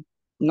beautiful, big,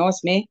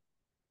 nice mare.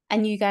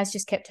 and you guys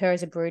just kept her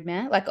as a brood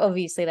mare. Like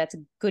obviously that's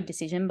a good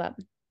decision, but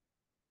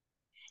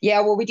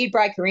Yeah, well, we did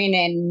break her in,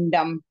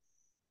 and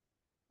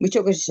we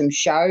took her to some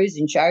shows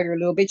and showed her a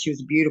little bit. She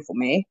was a beautiful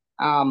mare.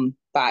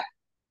 But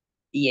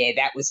yeah,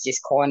 that was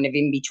just kind of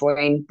in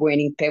between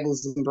weaning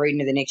pebbles and breeding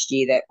her the next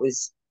year. That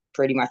was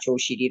pretty much all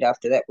she did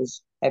after that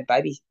was have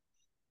babies.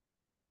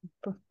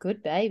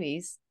 Good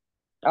babies.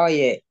 Oh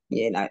yeah,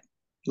 yeah, no,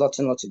 lots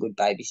and lots of good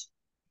babies.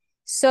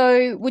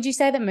 So, would you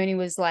say that Mooney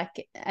was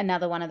like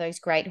another one of those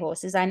great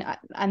horses?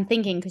 I'm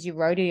thinking because you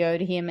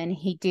rodeoed him and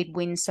he did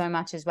win so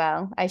much as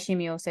well. I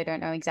assume you also don't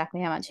know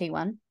exactly how much he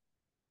won.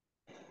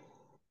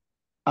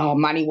 Oh,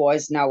 money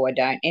wise, no, I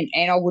don't,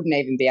 and I wouldn't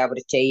even be able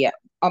to tell you.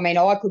 I mean,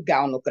 I could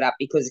go and look it up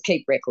because I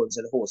keep records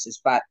of the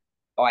horses, but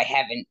I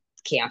haven't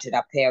counted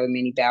up how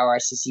many barrel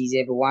races he's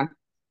ever won.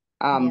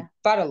 Yeah.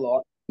 But a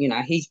lot. You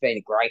know, he's been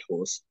a great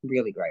horse,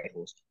 really great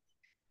horse.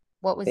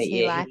 What was But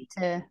he yeah, like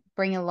to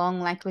bring along?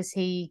 Like, was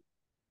he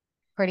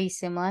pretty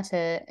similar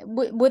to,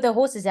 were the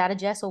horses out of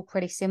Jess all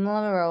pretty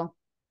similar or?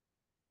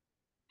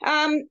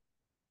 um,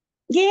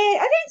 yeah, I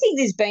don't think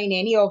there's been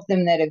any of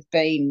them that have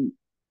been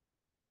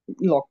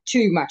like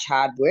too much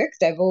hard work.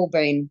 They've all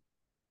been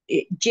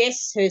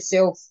Jess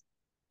herself.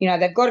 You know,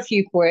 they've got a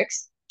few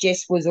quirks.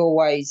 Jess was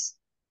always.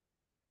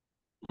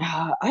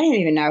 I don't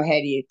even know how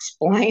to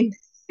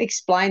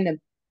explain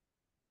them.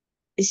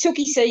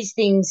 Sookie sees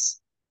things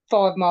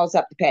 5 miles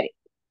up the paddock,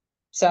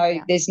 so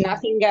Yeah. there's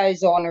nothing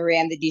goes on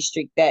around the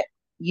district that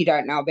you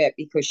don't know about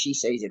because she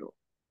sees it all.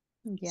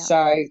 Yeah.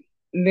 So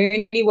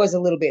Mooney was a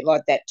little bit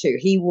like that too.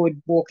 He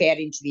would walk out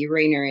into the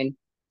arena and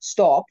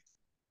stop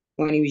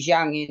when he was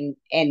young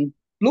and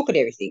look at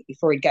everything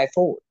before he'd go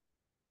forward.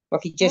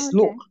 Like he'd Oh, just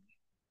look. okay.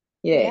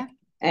 Yeah. Yeah.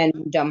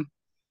 And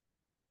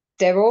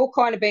they've all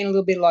kind of been a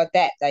little bit like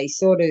that. They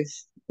sort of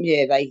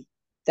yeah,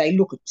 they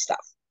look at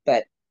stuff,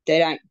 but they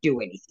don't do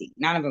anything.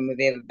 None of them have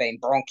ever been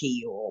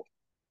bronky or,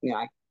 you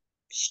know,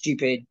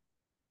 stupid.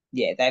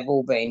 Yeah, they've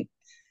all been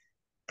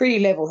pretty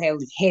level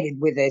headed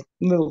with a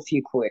little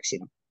few quirks in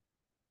them.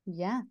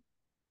 Yeah.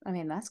 I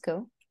mean, that's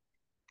cool.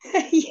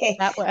 Yeah,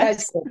 That those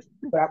works. quirks,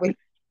 aren't we?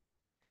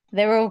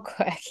 They're all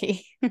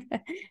quirky.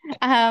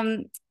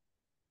 um,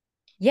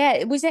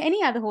 yeah. Was there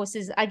any other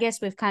horses? I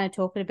guess we've kind of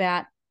talked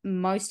about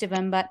most of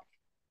them, but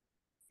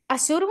I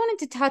sort of wanted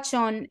to touch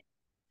on,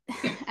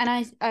 and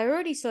I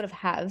already sort of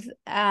have,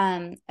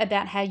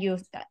 about how you're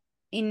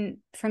in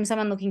from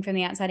someone looking from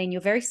the outside in,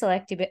 you're very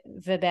selective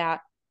about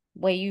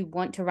where you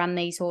want to run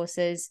these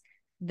horses.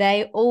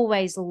 They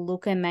always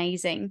look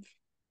amazing.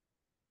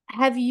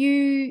 Have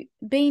you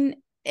been,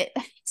 it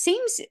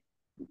seems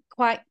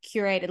quite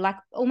curated, like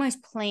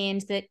almost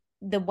planned that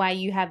the way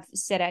you have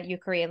set out your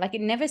career. Like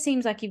it never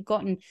seems like you've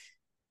gotten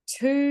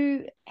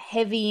too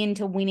heavy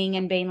into winning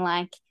and being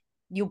like,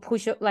 you'll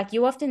push it. Like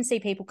you often see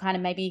people kind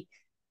of maybe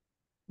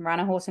run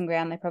a horse and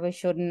ground they probably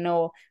shouldn't,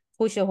 or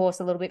push a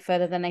horse a little bit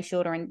further than they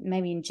should, or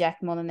maybe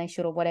inject more than they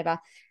should, or whatever.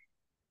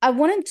 I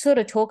want to sort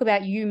of talk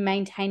about you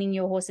maintaining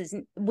your horses.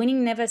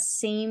 Winning never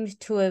seemed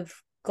to have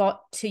got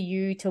to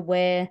you to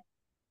where,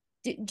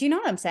 do you know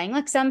what I'm saying?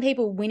 Like some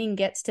people winning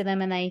gets to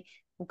them and they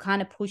will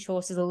kind of push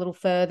horses a little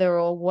further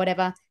or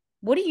whatever.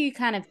 What do you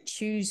kind of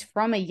choose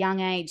from a young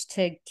age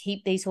to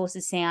keep these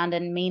horses sound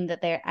and mean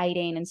that they're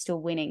 18 and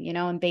still winning,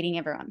 and beating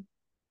everyone?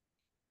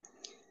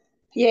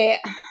 Yeah,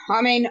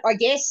 I mean, I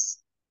guess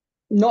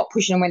not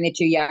pushing them when they're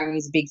too young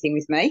is a big thing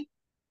with me.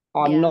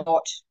 I'm Yeah.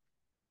 not,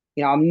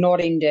 I'm not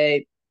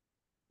into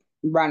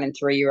running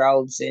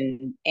 3-year-olds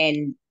and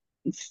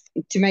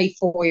to me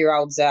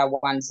 4-year-olds are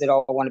ones that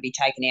I want to be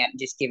taken out and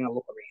just given a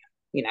look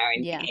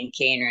around, Yeah. and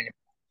canter and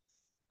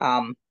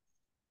um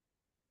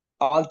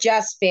I've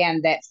just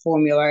found that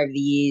formula over the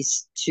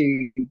years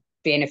to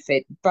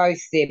benefit both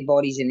their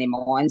bodies and their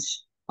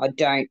minds. I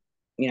don't,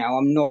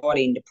 I'm not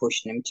into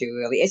pushing them too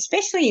early,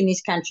 especially in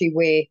this country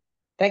where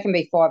they can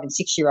be 5 and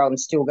 6-year-old and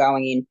still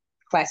going in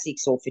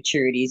classics or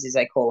futurities, as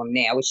they call them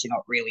now, which are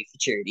not really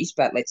futurities,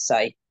 but let's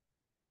say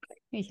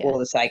Yeah. for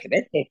the sake of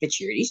it, they're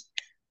futurities.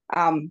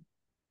 Um,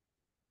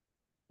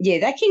 yeah,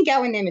 they can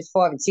go in them as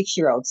 5 and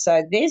 6-year-olds.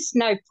 So there's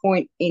no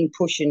point in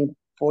pushing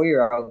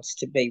 4-year-olds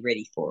to be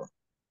ready for them.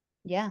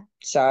 Yeah.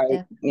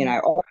 So,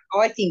 Definitely.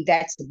 I think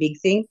that's the big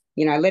thing.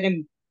 Let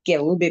them get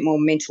a little bit more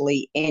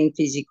mentally and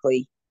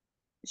physically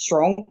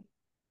strong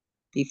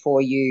before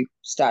you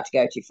start to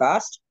go too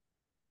fast.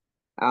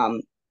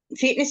 Um,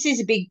 Fitness is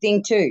a big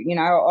thing too.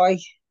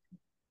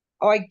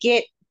 I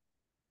get,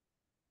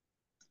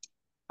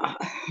 I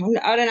don't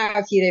know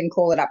if you'd even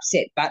call it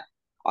upset, but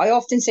I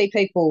often see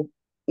people,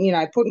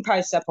 putting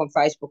posts up on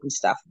Facebook and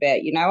stuff about,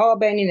 oh, I've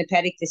been in the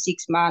paddock for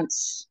 6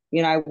 months,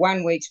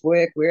 1 week's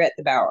work, we're at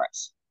the barrel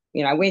race,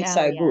 went Oh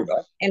so yeah. good.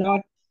 And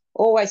I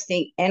always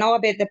think, and I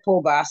bet the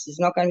poor bastard's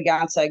not going to be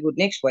going so good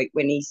next week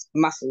when his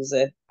muscles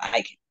are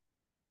aching.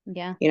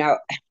 Yeah. You know,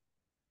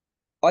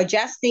 I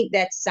just think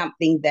that's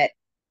something that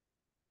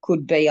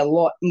could be a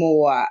lot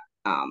more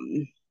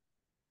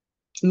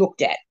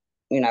looked at,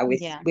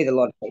 with Yeah. a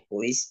lot of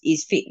people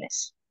is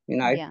fitness.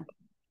 Yeah.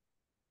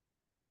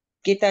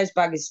 Get those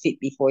buggers fit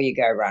before you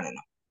go running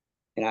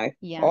them.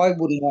 Yeah. I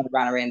wouldn't want to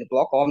run around the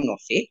block. I'm not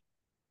fit.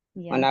 I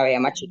Yeah. know how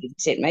much it would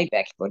set me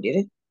back if I did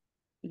it.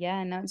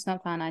 Yeah, no, it's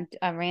not fun.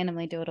 I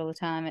randomly do it all the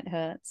time. It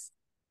hurts.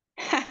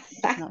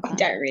 It's not I fun.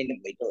 don't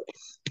randomly do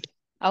it.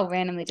 I'll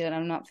randomly do it.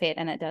 I'm not fit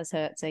and it does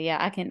hurt. So yeah,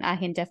 I can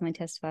definitely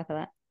testify for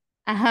that.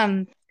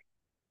 Um,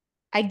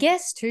 I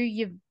guess too,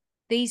 you've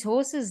these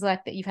horses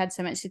like that you've had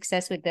so much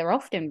success with, they're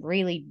often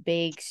really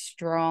big,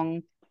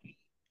 strong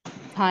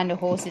kind of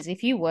horses.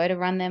 If you were to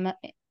run them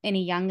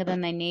any younger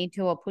than they need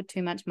to or put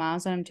too much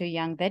miles on them too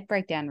young, they'd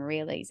break down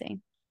real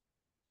easy.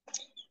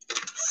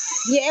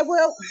 Yeah,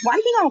 well,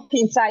 one thing I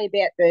can say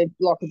about the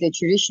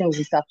traditionals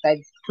and stuff, they're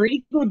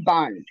pretty good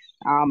bone.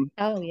 Um,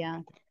 Oh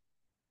yeah.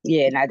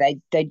 yeah, no,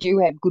 they do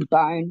have good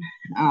bone.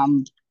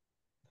 Um,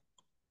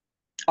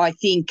 I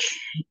think,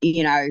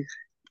 you know,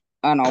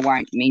 and I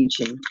won't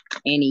mention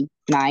any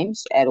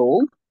names at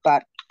all,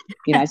 but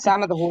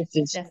some of the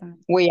horses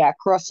Definitely. we are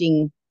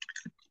crossing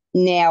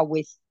now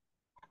with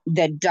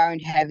that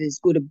don't have as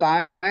good a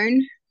bone.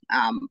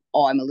 I'm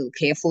a little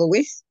careful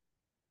with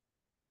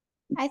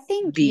I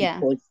think, yeah.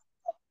 because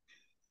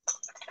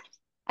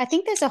I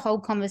think there's a whole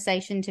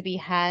conversation to be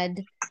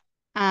had.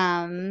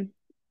 Um,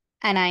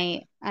 and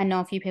I know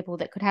a few people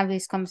that could have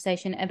this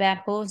conversation about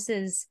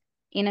horses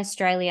in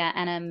Australia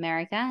and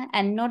America,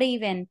 and not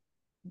even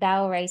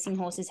barrel racing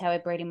horses, how we're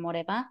breeding,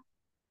 whatever.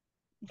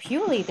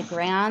 Purely the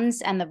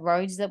grounds and the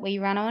roads that we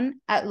run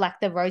on, like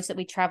the roads that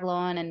we travel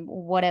on and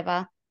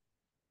whatever.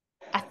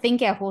 I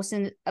think our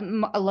horses,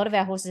 a lot of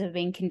our horses have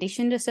been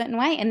conditioned a certain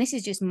way, and this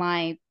is just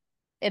my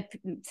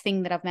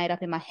thing that I've made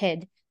up in my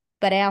head.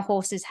 But our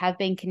horses have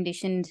been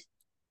conditioned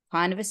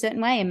kind of a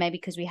certain way, and maybe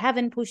because we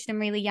haven't pushed them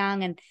really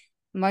young, and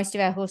most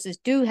of our horses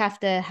do have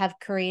to have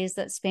careers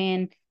that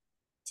span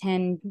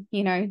 10,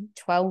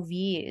 12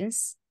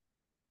 years.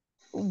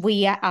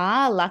 We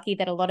are lucky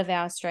that a lot of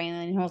our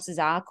Australian horses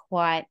are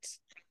quite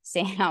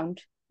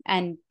sound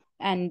and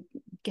and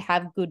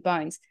have good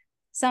bones.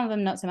 Some of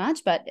them not so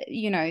much, but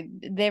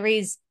there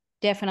is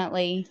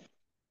definitely,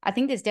 I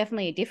think there's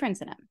definitely a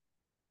difference in it.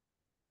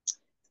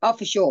 oh,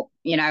 for sure,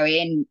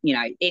 and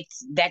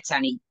it's that's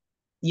only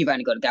you've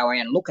only got to go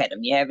around and look at them.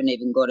 You haven't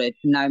even got to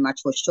know much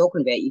what you're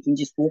talking about. You can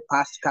just walk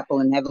past a couple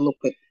and have a look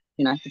at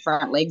the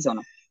front legs on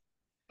them.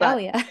 Oh But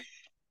yeah.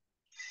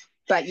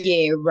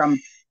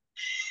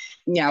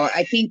 yeah,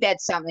 I think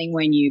that's something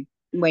when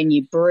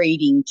you're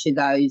breeding to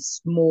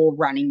those more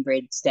running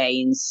bred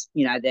stallions,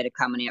 that are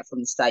coming out from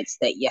the States,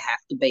 that you have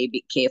to be a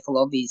bit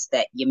careful of is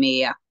that your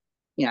mare,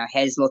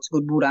 has lots of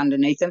good wood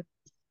underneath them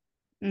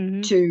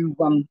Mm-hmm.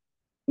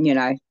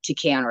 to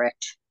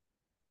counteract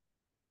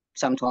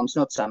sometimes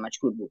not so much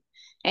good wood.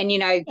 And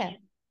Yeah.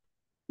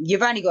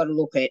 you've only got to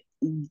look at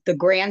the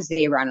grounds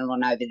they're running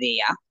on over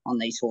there on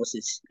these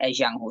horses as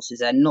young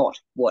horses are not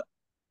what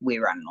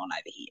we're running on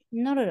over here.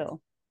 Not at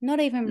all. Not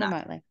even No,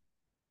 remotely.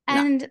 no,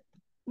 And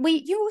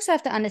you also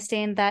have to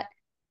understand that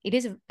it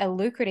is a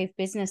lucrative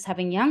business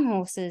having young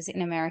horses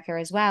in America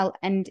as well.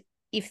 And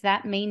if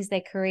that means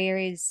their career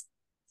is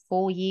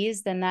 4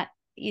 years, then that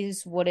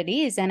is what it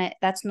is. And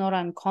that's not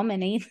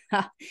uncommon either,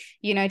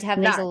 to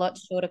have these no. a lot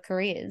shorter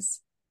careers.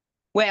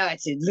 Well,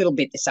 it's a little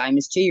bit the same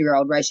as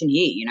 2-year-old racing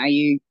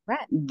here.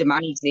 Right. The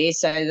money's there,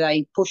 so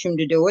they push them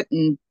to do it,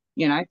 and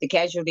the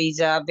casualties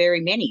are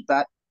very many,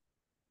 but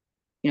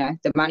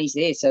the money's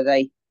there, so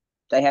they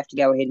have to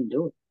go ahead and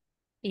do it.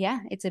 Yeah,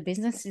 it's a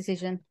business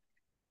decision.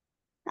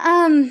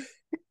 Um,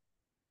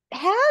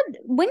 how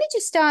when did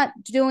you start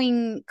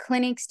doing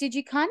clinics? Did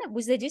you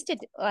was there just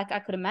like I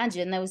could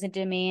imagine there was a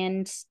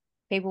demand,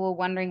 people were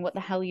wondering what the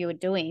hell you were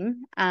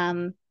doing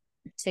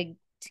to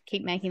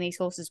keep making these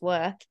horses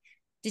work.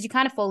 Did you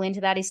kind of fall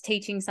into that? Is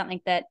teaching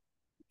something that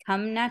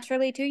come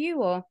naturally to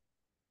you, or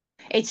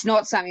It's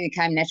not something that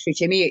came naturally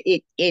to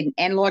me.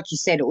 And like you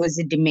said, it was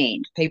a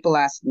demand. People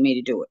asked me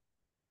to do it.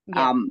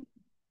 yeah, Um,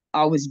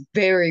 I was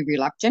very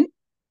reluctant,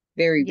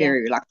 very, yeah,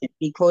 very reluctant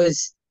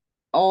because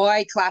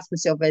I class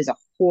myself as a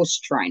horse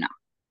trainer,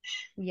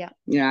 yeah,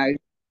 you know.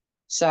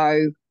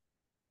 So,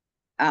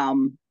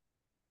 um,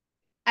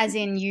 as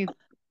in you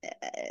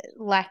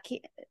like,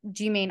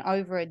 do you mean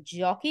over a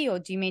jockey, or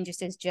do you mean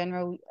just as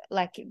general,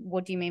 like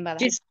what do you mean by that?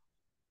 just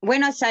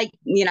when I say,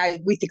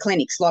 with the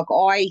clinics, like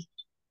I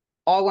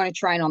want to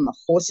train on the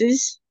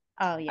horses.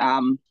 Oh yeah,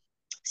 Um,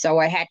 so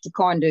I had to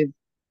kind of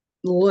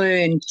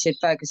learn to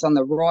focus on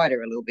the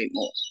rider a little bit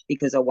more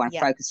because I want to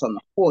yeah, focus on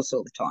the horse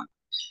all the time.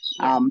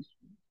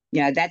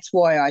 yeah, That's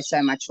why I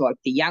so much like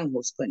the young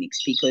horse clinics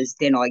because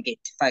then I get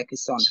to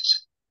focus on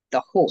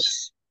the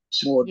horse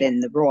more yeah. than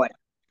the rider.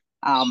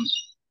 Um,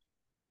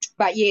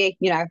 but yeah,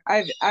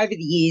 over the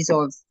years,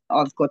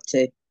 I've got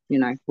to,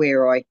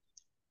 where I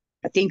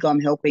think I'm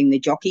helping the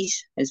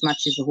jockeys as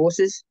much as the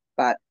horses,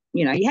 but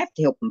you have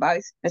to help them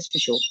both. That's for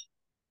sure.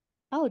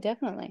 Oh,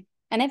 definitely.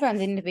 And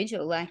everyone's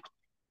individual. Like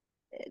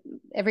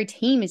every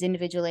team is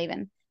individual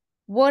even.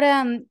 What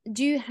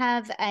do you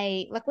have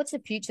a like what's the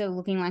future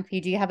looking like for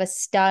you? Do you have a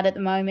start at the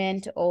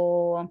moment,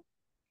 or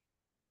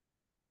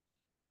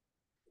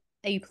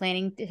are you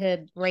planning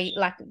to breed,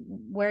 like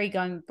where are you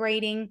going with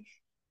breeding?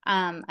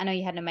 I know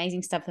you had an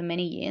amazing stuff for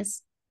many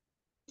years.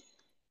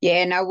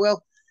 Yeah, no,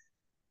 well,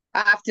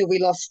 after we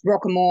lost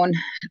Rockamorn,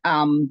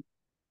 um,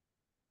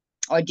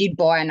 I did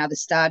buy another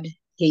stud.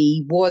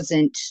 He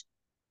wasn't.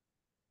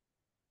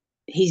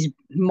 His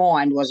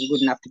mind wasn't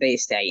good enough to be a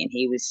stallion.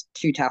 He was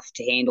too tough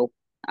to handle.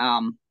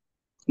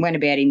 Went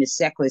about in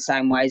exactly the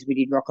same way as we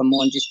did Rock and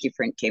Morn, just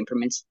different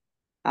temperaments,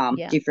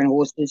 Yeah. different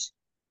horses.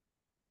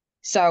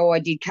 So I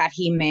did cut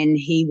him, and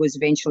he was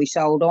eventually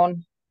sold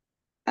on.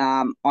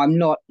 I'm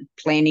not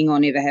planning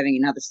on ever having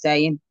another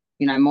stallion.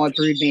 My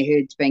broodmare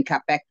herd's been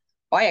cut back.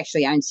 I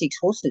actually own 6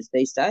 horses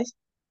these days.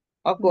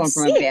 I've gone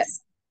from about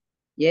Six.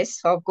 Yes,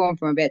 I've gone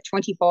from about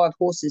 25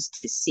 horses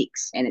to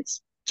 6, and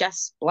it's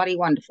just bloody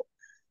wonderful.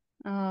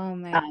 Oh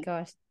my Um,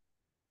 gosh.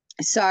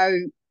 so,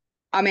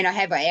 I mean, I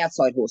have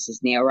outside horses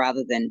now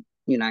rather than,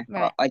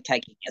 Right. I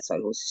take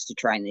outside horses to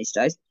train these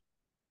days.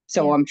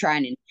 So Yeah. I'm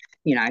training,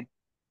 you know,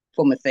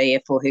 for Mathia,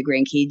 for her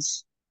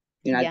grandkids.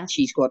 Yeah.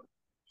 She's got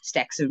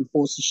stacks of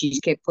horses she's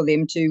kept for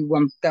them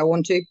to go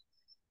on to,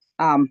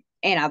 and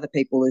other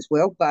people as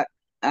well. But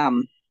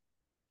um,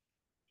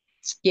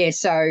 yeah,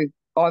 so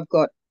I've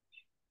got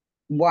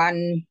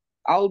one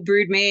old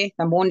broodmare,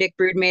 a Morndeck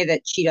broodmare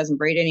that she doesn't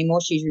breed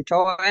anymore. She's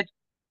retired.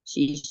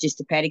 She's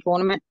just a paddock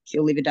ornament.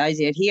 She'll live her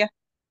days out here.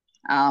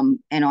 And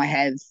I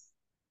have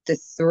the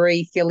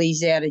 3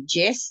 fillies out of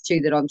Jess,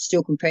 2 that I'm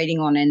still competing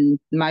on, and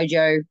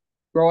Mojo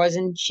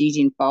Rising. She's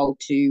in foal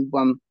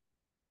to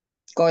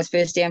Guy's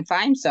First Down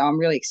Fame. So I'm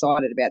really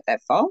excited about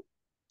that foal.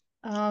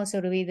 Oh, so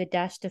it'll be the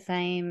Dash to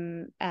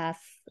Fame.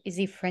 Is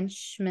he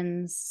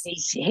Frenchman's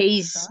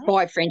He's guy?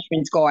 by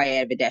Frenchman's Guy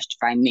out of a Dash to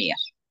Fame mare.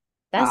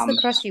 That's Um,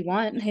 the cross you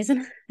want,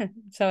 isn't it?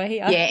 So I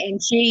hear. yeah,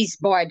 and she's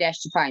by a Dash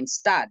to Fame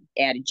stud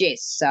out of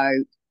Jess. So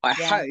I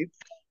Yeah. hope,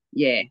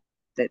 yeah,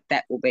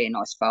 that will be a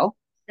nice foal.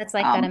 That's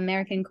like that Um,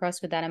 American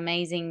cross with that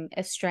amazing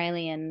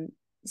Australian,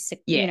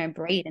 yeah,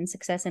 breed and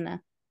success in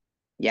there.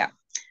 yeah.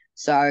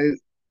 So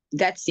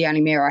that's the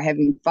only mare I have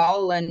in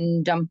foal,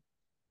 and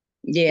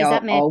yeah, Is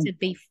that meant I'll to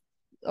be?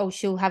 Oh,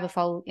 she'll have a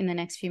foal in the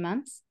next few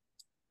months.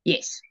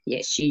 yes,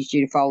 she's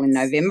due to foal in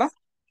November.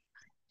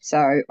 So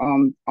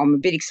I'm a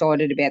bit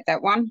excited about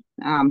that one.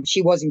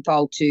 She was in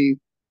foal to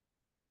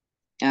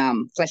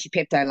Flashy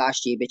Pepto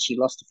last year, but she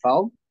lost a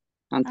foal,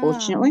 Oh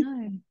unfortunately.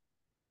 no.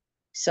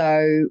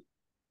 So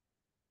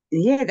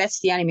yeah, that's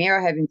the only mare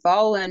I have in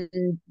foal, and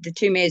the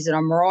 2 mares that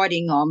I'm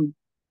riding, I'm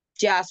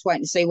just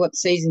waiting to see what the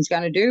season's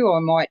going to do. I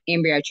might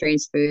embryo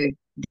transfer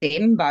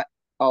them, but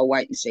I'll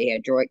wait and see how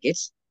dry it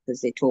gets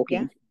because they're Yeah.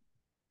 talking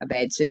a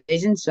bad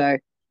season. So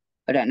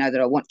I don't know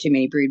that I want too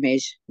many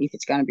broodmares if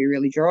it's going to be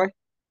really dry.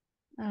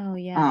 Oh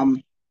yeah.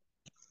 Um,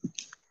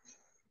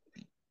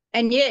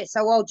 and yeah,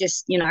 so I'll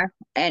just,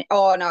 and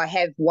oh no, I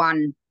have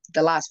one,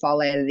 the last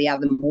foal out of the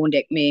other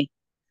Morndeck mare,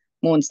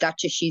 Morn's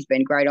Duchess. She's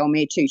been a great old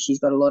mare too. She's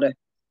got a lot of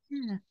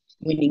Yeah.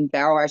 winning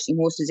barrel racing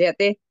horses out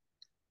there.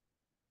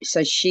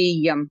 So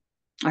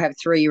I have a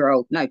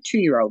 3-year-old, no,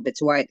 2-year-old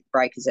that's away at the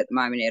breakers at the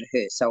moment out of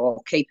her. So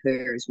I'll keep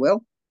her as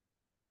well.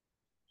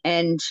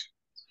 And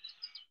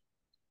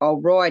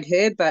I'll ride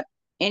her, but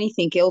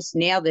anything else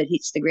now that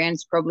hits the ground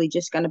is probably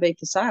just going to be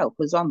for sale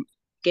because I'm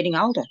getting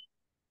older.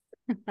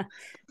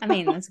 I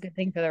mean, that's a good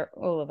thing for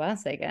all of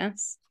us, I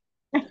guess.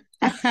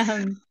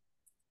 Um,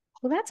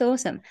 well, that's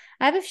awesome.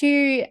 I have a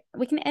few,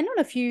 we can end on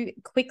a few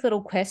quick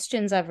little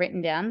questions I've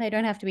written down. They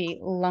don't have to be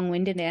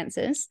long-winded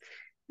answers.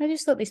 I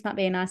just thought this might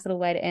be a nice little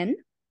way to end.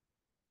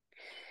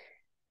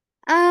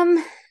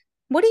 Um,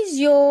 what is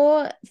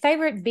your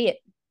favorite bit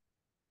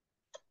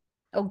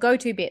or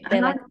go-to bit?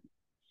 They're like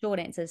short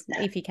answers,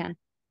 if you can.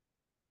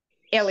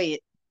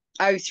 Elliot,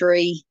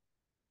 03.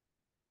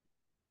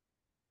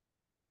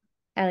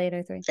 Elliot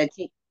oh 03. That's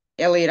it.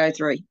 Elliot,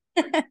 03.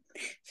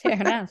 Fair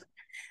enough.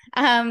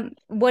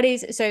 What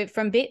is so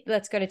from bit?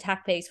 Let's go to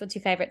tack piece. What's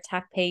your favorite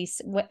tack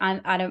piece?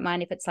 I don't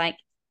mind if it's like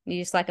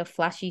you just like a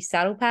flashy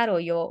saddle pad, or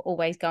you're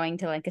always going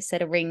to like a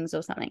set of rings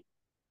or something.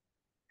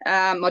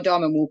 My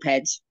diamond wool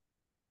pads.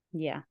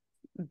 Yeah,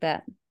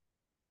 but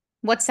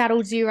what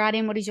saddles do you ride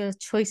in? What is your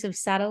choice of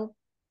saddle?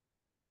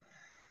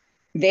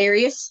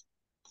 Various.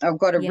 I've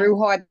got a Yeah,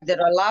 rawhide that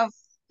I love,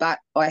 but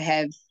I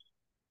have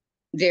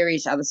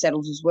various other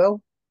saddles as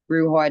well.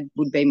 Rawhide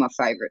would be my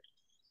favourite.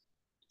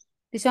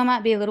 this one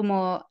might be a little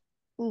more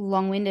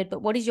long-winded,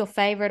 but what is your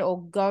favorite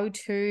or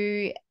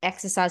go-to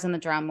exercise on the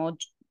drum or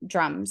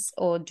drums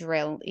or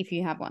drill if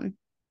you have one?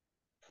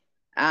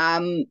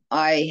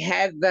 I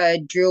have a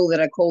drill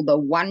that I call the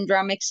one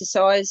drum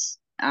exercise.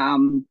 I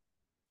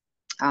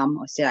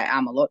say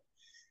a lot.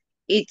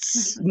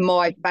 It's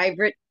my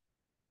favourite.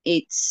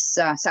 It's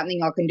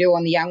something I can do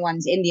on the young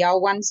ones and the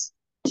old ones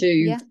to,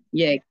 Yeah.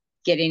 yeah,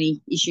 get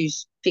any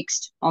issues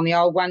fixed on the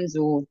old ones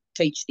or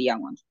teach the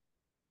young ones.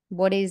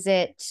 What is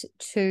it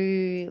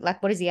to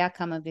like? What is the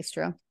outcome of this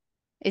drill?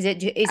 Is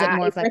it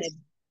more It of like works.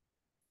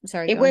 a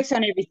sorry, It go on. works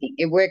on everything.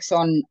 It works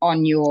on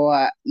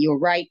your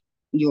rate,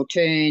 your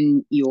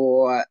turn,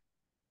 your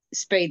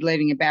speed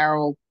leaving a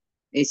barrel.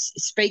 It's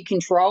speed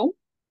control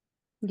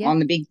Yeah, on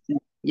the big.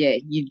 Yeah,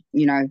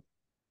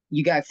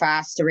 you go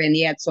fast around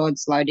the outside,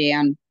 slow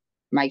down,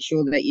 make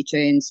sure that your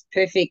turn's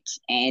perfect,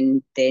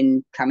 and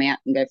then come out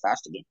and go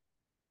fast again.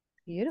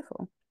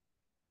 beautiful.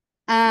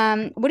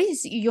 What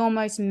is your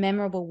most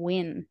memorable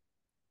win?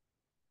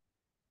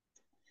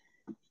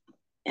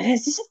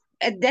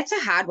 that's a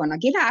hard one. I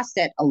get asked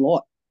that a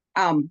lot.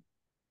 Um,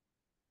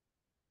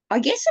 I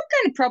guess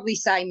I'm going to probably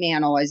say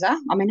Mount Isa.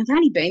 I mean, I've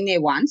only been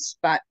there once,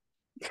 but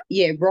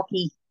yeah,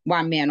 Rocky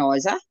won Mount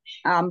Isa.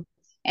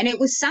 And it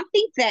was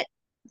something that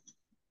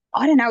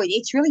I don't know.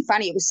 It's really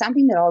funny. It was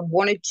something that I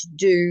wanted to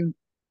do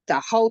the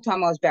whole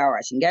time I was barrel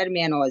racing. Go to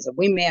Mount Isa,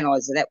 win Mount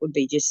Isa. That would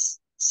be just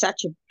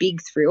such a big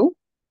thrill.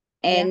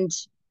 Yeah. And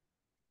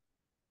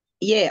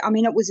yeah, I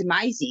mean, it was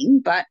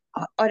amazing, but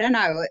I don't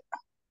know.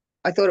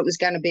 I thought it was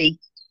going to be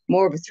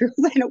more of a thrill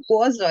than it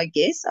was. I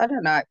guess I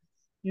don't know,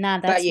 Nah,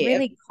 but that's yeah,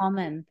 really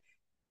common.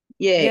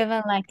 You yeah,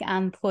 ever like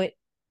put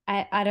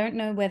I don't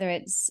know whether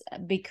it's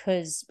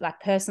because like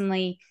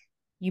personally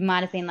you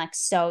might have been like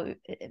so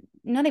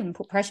not even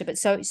put pressure, but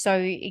so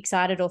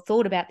excited or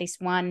thought about this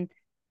one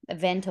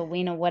event or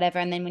win or whatever,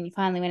 and then when you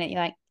finally win it,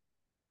 you're like,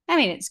 I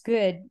mean, it's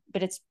good,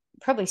 but it's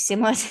probably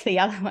similar to the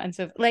other ones.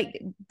 Of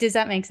like, does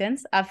that make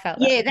sense? I've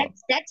felt that yeah. before.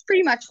 That's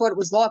pretty much what it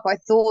was like. I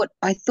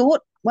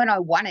thought when I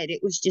won it,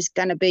 it was just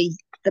going to be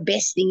the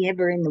best thing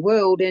ever in the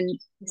world,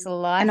 It's a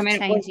and I life mean,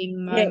 it was,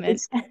 changing yeah, it moment.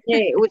 was, yeah,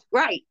 it was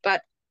great,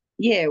 but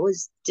yeah, it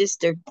was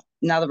just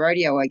another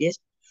rodeo, I guess.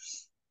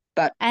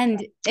 But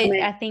And I it,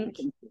 mean, I think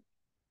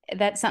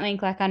that's something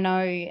like I know,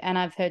 and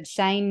I've heard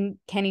Shane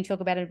Kenny talk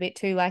about it a bit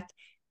too. Like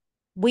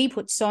we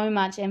put so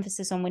much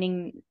emphasis on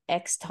winning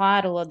X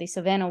title or this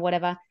event or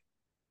whatever,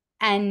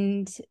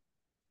 and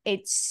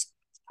it's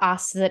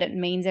us that it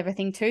means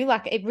everything to.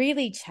 Like it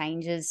really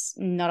changes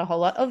not a whole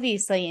lot.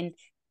 Obviously, in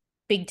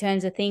big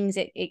terms of things,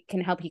 it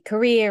can help your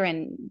career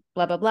and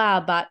blah blah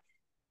blah. But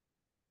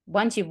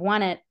once you've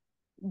won it,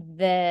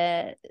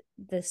 the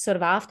the sort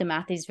of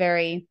aftermath is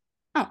very,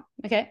 oh,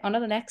 okay, on to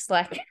the next.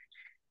 Like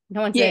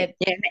no one's yeah,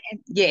 there.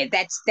 yeah, yeah.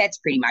 That's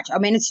pretty much. I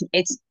mean,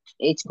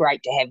 it's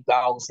great to have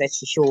goals. That's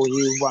for sure.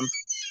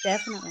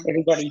 Definitely.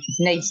 Everybody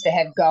needs to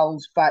have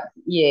goals, but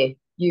yeah,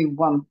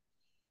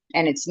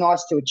 and it's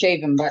nice to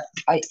achieve them. But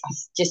I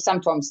just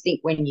sometimes think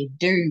when you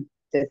do,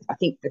 I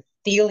think the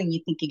feeling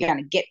you think you're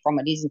going to get from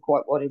it isn't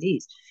quite what it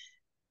is.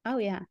 Oh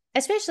yeah.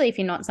 Especially if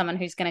you're not someone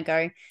who's gonna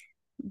go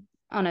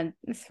on a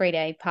 3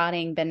 day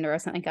partying bender or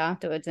something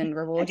afterwards and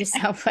reward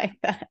yourself like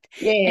that.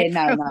 Yeah, It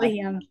no, no.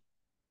 probably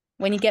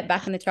when you get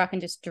back in the truck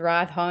and just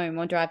drive home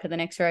or drive to the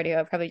next rodeo,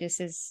 it probably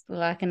just is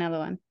like another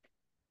one.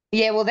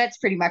 Yeah, well, that's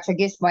pretty much, I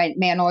guess, Mount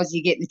Isa,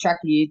 you get in the truck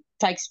and it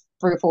takes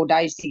 3 or 4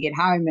 days to get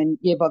home. And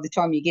yeah, by the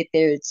time you get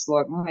there, it's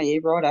like, oh, yeah,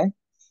 righto.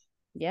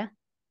 Yeah.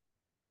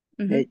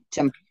 Hmm. But,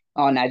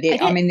 oh, no, I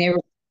I get mean,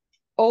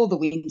 all the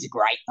wins are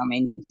great. I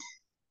mean,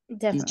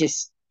 you definitely.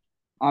 just,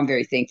 I'm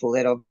very thankful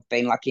that I've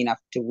been lucky enough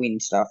to win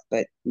stuff.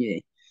 But yeah.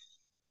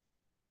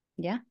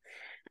 Yeah.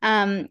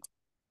 Um,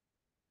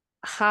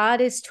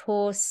 hardest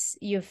horse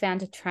you've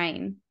found to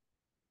train.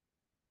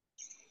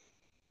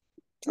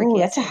 Oh,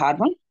 that's Trickiest, a I hard think.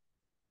 one.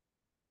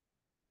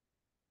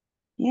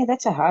 Yeah,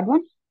 that's a hard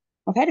one.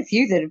 I've had a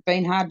few that have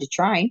been hard to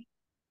train.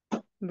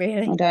 I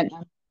Really? don't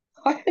know.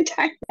 I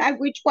don't know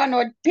which one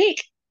I'd pick.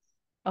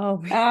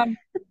 Oh, Um,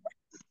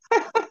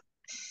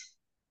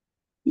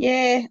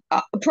 yeah,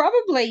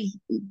 probably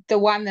the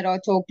one that I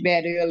talked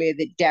about earlier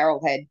that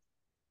Daryl had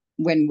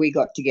when we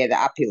got together,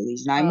 Uphill,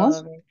 his name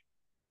was. oh,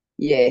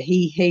 Yeah,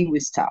 he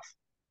was tough.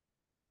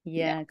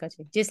 Yeah. yeah, got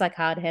you. Just like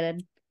hard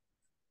headed.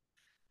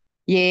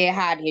 Yeah,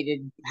 hard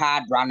headed,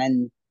 hard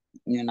running,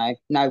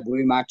 no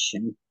woo much,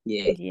 and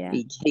yeah, Yeah,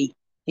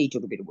 he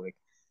took a bit of work.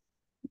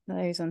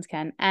 those ones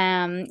can.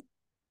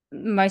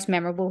 Most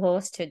memorable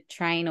horse to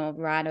train or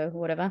ride or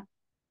whatever.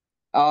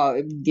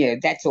 Oh, yeah,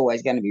 that's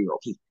always going to be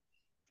Rocky.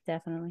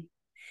 Definitely.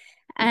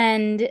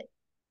 And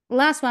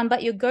last one,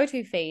 but your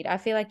go-to feed. I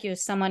feel like you're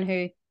someone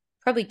who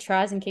probably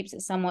tries and keeps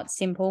it somewhat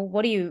simple.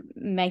 What are you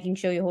making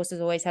sure your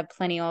horses always have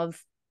plenty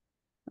of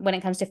when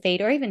it comes to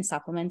feed or even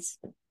supplements?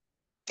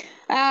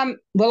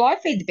 Well, I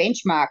feed the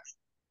benchmark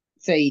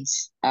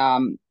feeds.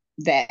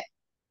 That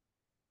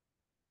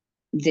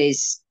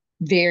there's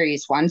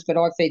various ones, but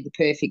I feed the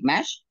perfect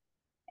mash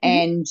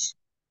Hmm.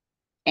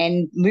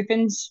 and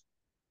lupins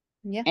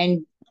Yeah.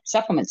 and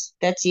supplements.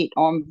 That's it.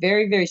 I'm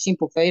very, very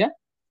simple feeder.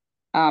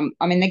 I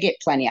mean, they get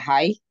plenty of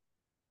hay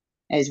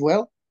as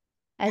well.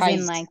 As in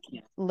Hay's, like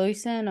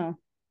loosen or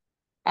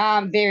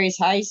various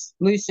hays,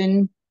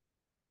 lucerne,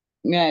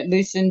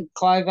 lucerne,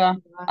 clover,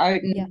 yeah.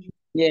 oaten.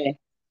 Yeah,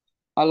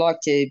 I like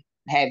to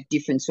have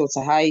different sorts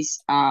of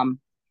hays. And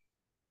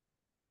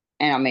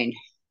I mean,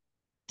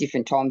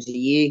 different times of the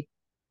year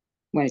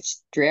when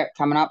it's drought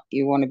coming up,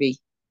 you want to be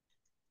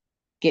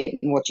getting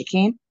what you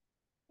can.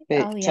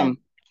 But Oh yeah.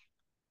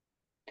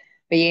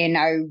 yeah,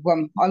 no,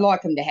 I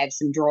like them to have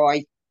some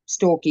dry,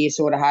 stalkier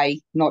sort of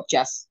hay, not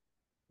just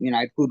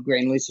good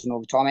green lucerne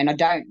all the time. And I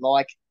don't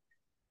like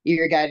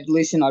irrigated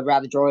lucerne. I'd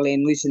rather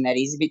dryland lucerne that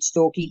is a bit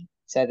stalky,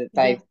 so that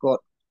Yeah. they've got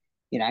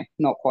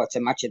not quite so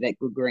much of that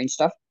good green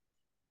stuff.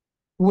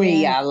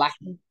 We Yeah. are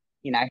lucky,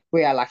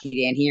 we are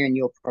lucky down here, and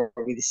you're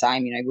probably the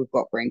same. We've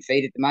got green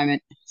feed at the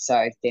moment,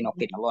 so they're not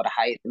getting a lot of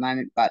hay at the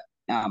moment. But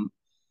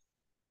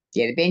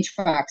yeah, the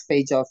benchmark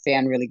feeds I've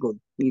found really good.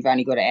 You've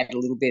only got to add a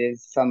little bit of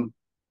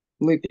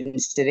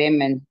lupins to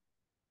them, and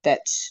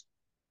that's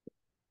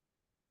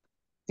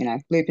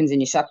lupins in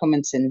your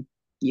supplements and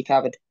you're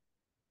covered.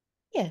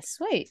 Yeah,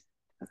 sweet.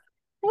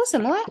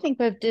 Awesome. Well, I think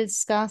we've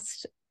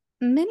discussed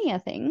many a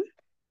thing.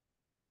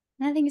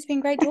 And I think it's been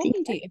great I think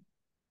talking to you.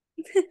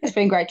 it's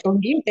been great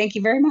talking to you. Thank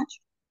you very much.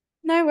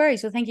 No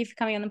worries. Well, thank you for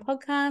coming on the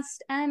podcast,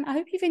 and I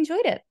hope you've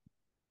enjoyed it.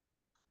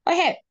 I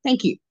have.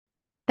 Thank you.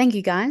 Thank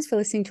you guys for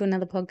listening to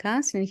another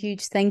podcast, and a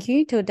huge thank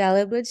you to Adele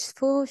Edwards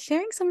for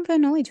sharing some of her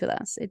knowledge with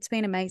us. It's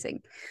been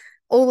amazing.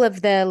 All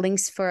of the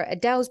links for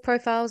Adele's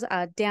profiles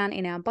are down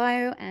in our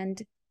bio,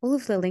 and all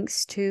of the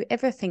links to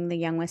everything the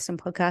Young Western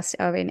podcast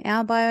are in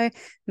our bio.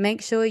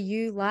 Make sure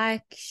you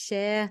like,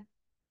 share,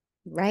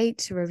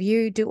 rate,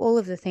 review, do all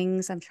of the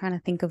things. I'm trying to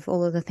think of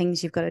all of the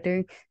things you've got to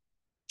do.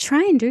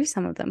 Try and do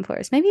some of them for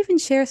us. Maybe even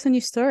share us on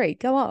your story.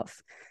 Go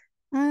off.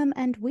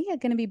 And we are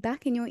going to be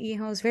back in your ear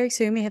holes very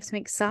soon. We have some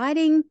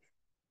exciting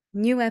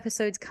new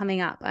episodes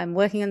coming up. I'm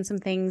working on some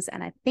things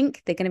and I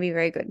think they're going to be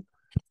very good.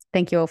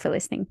 Thank you all for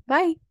listening.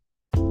 Bye.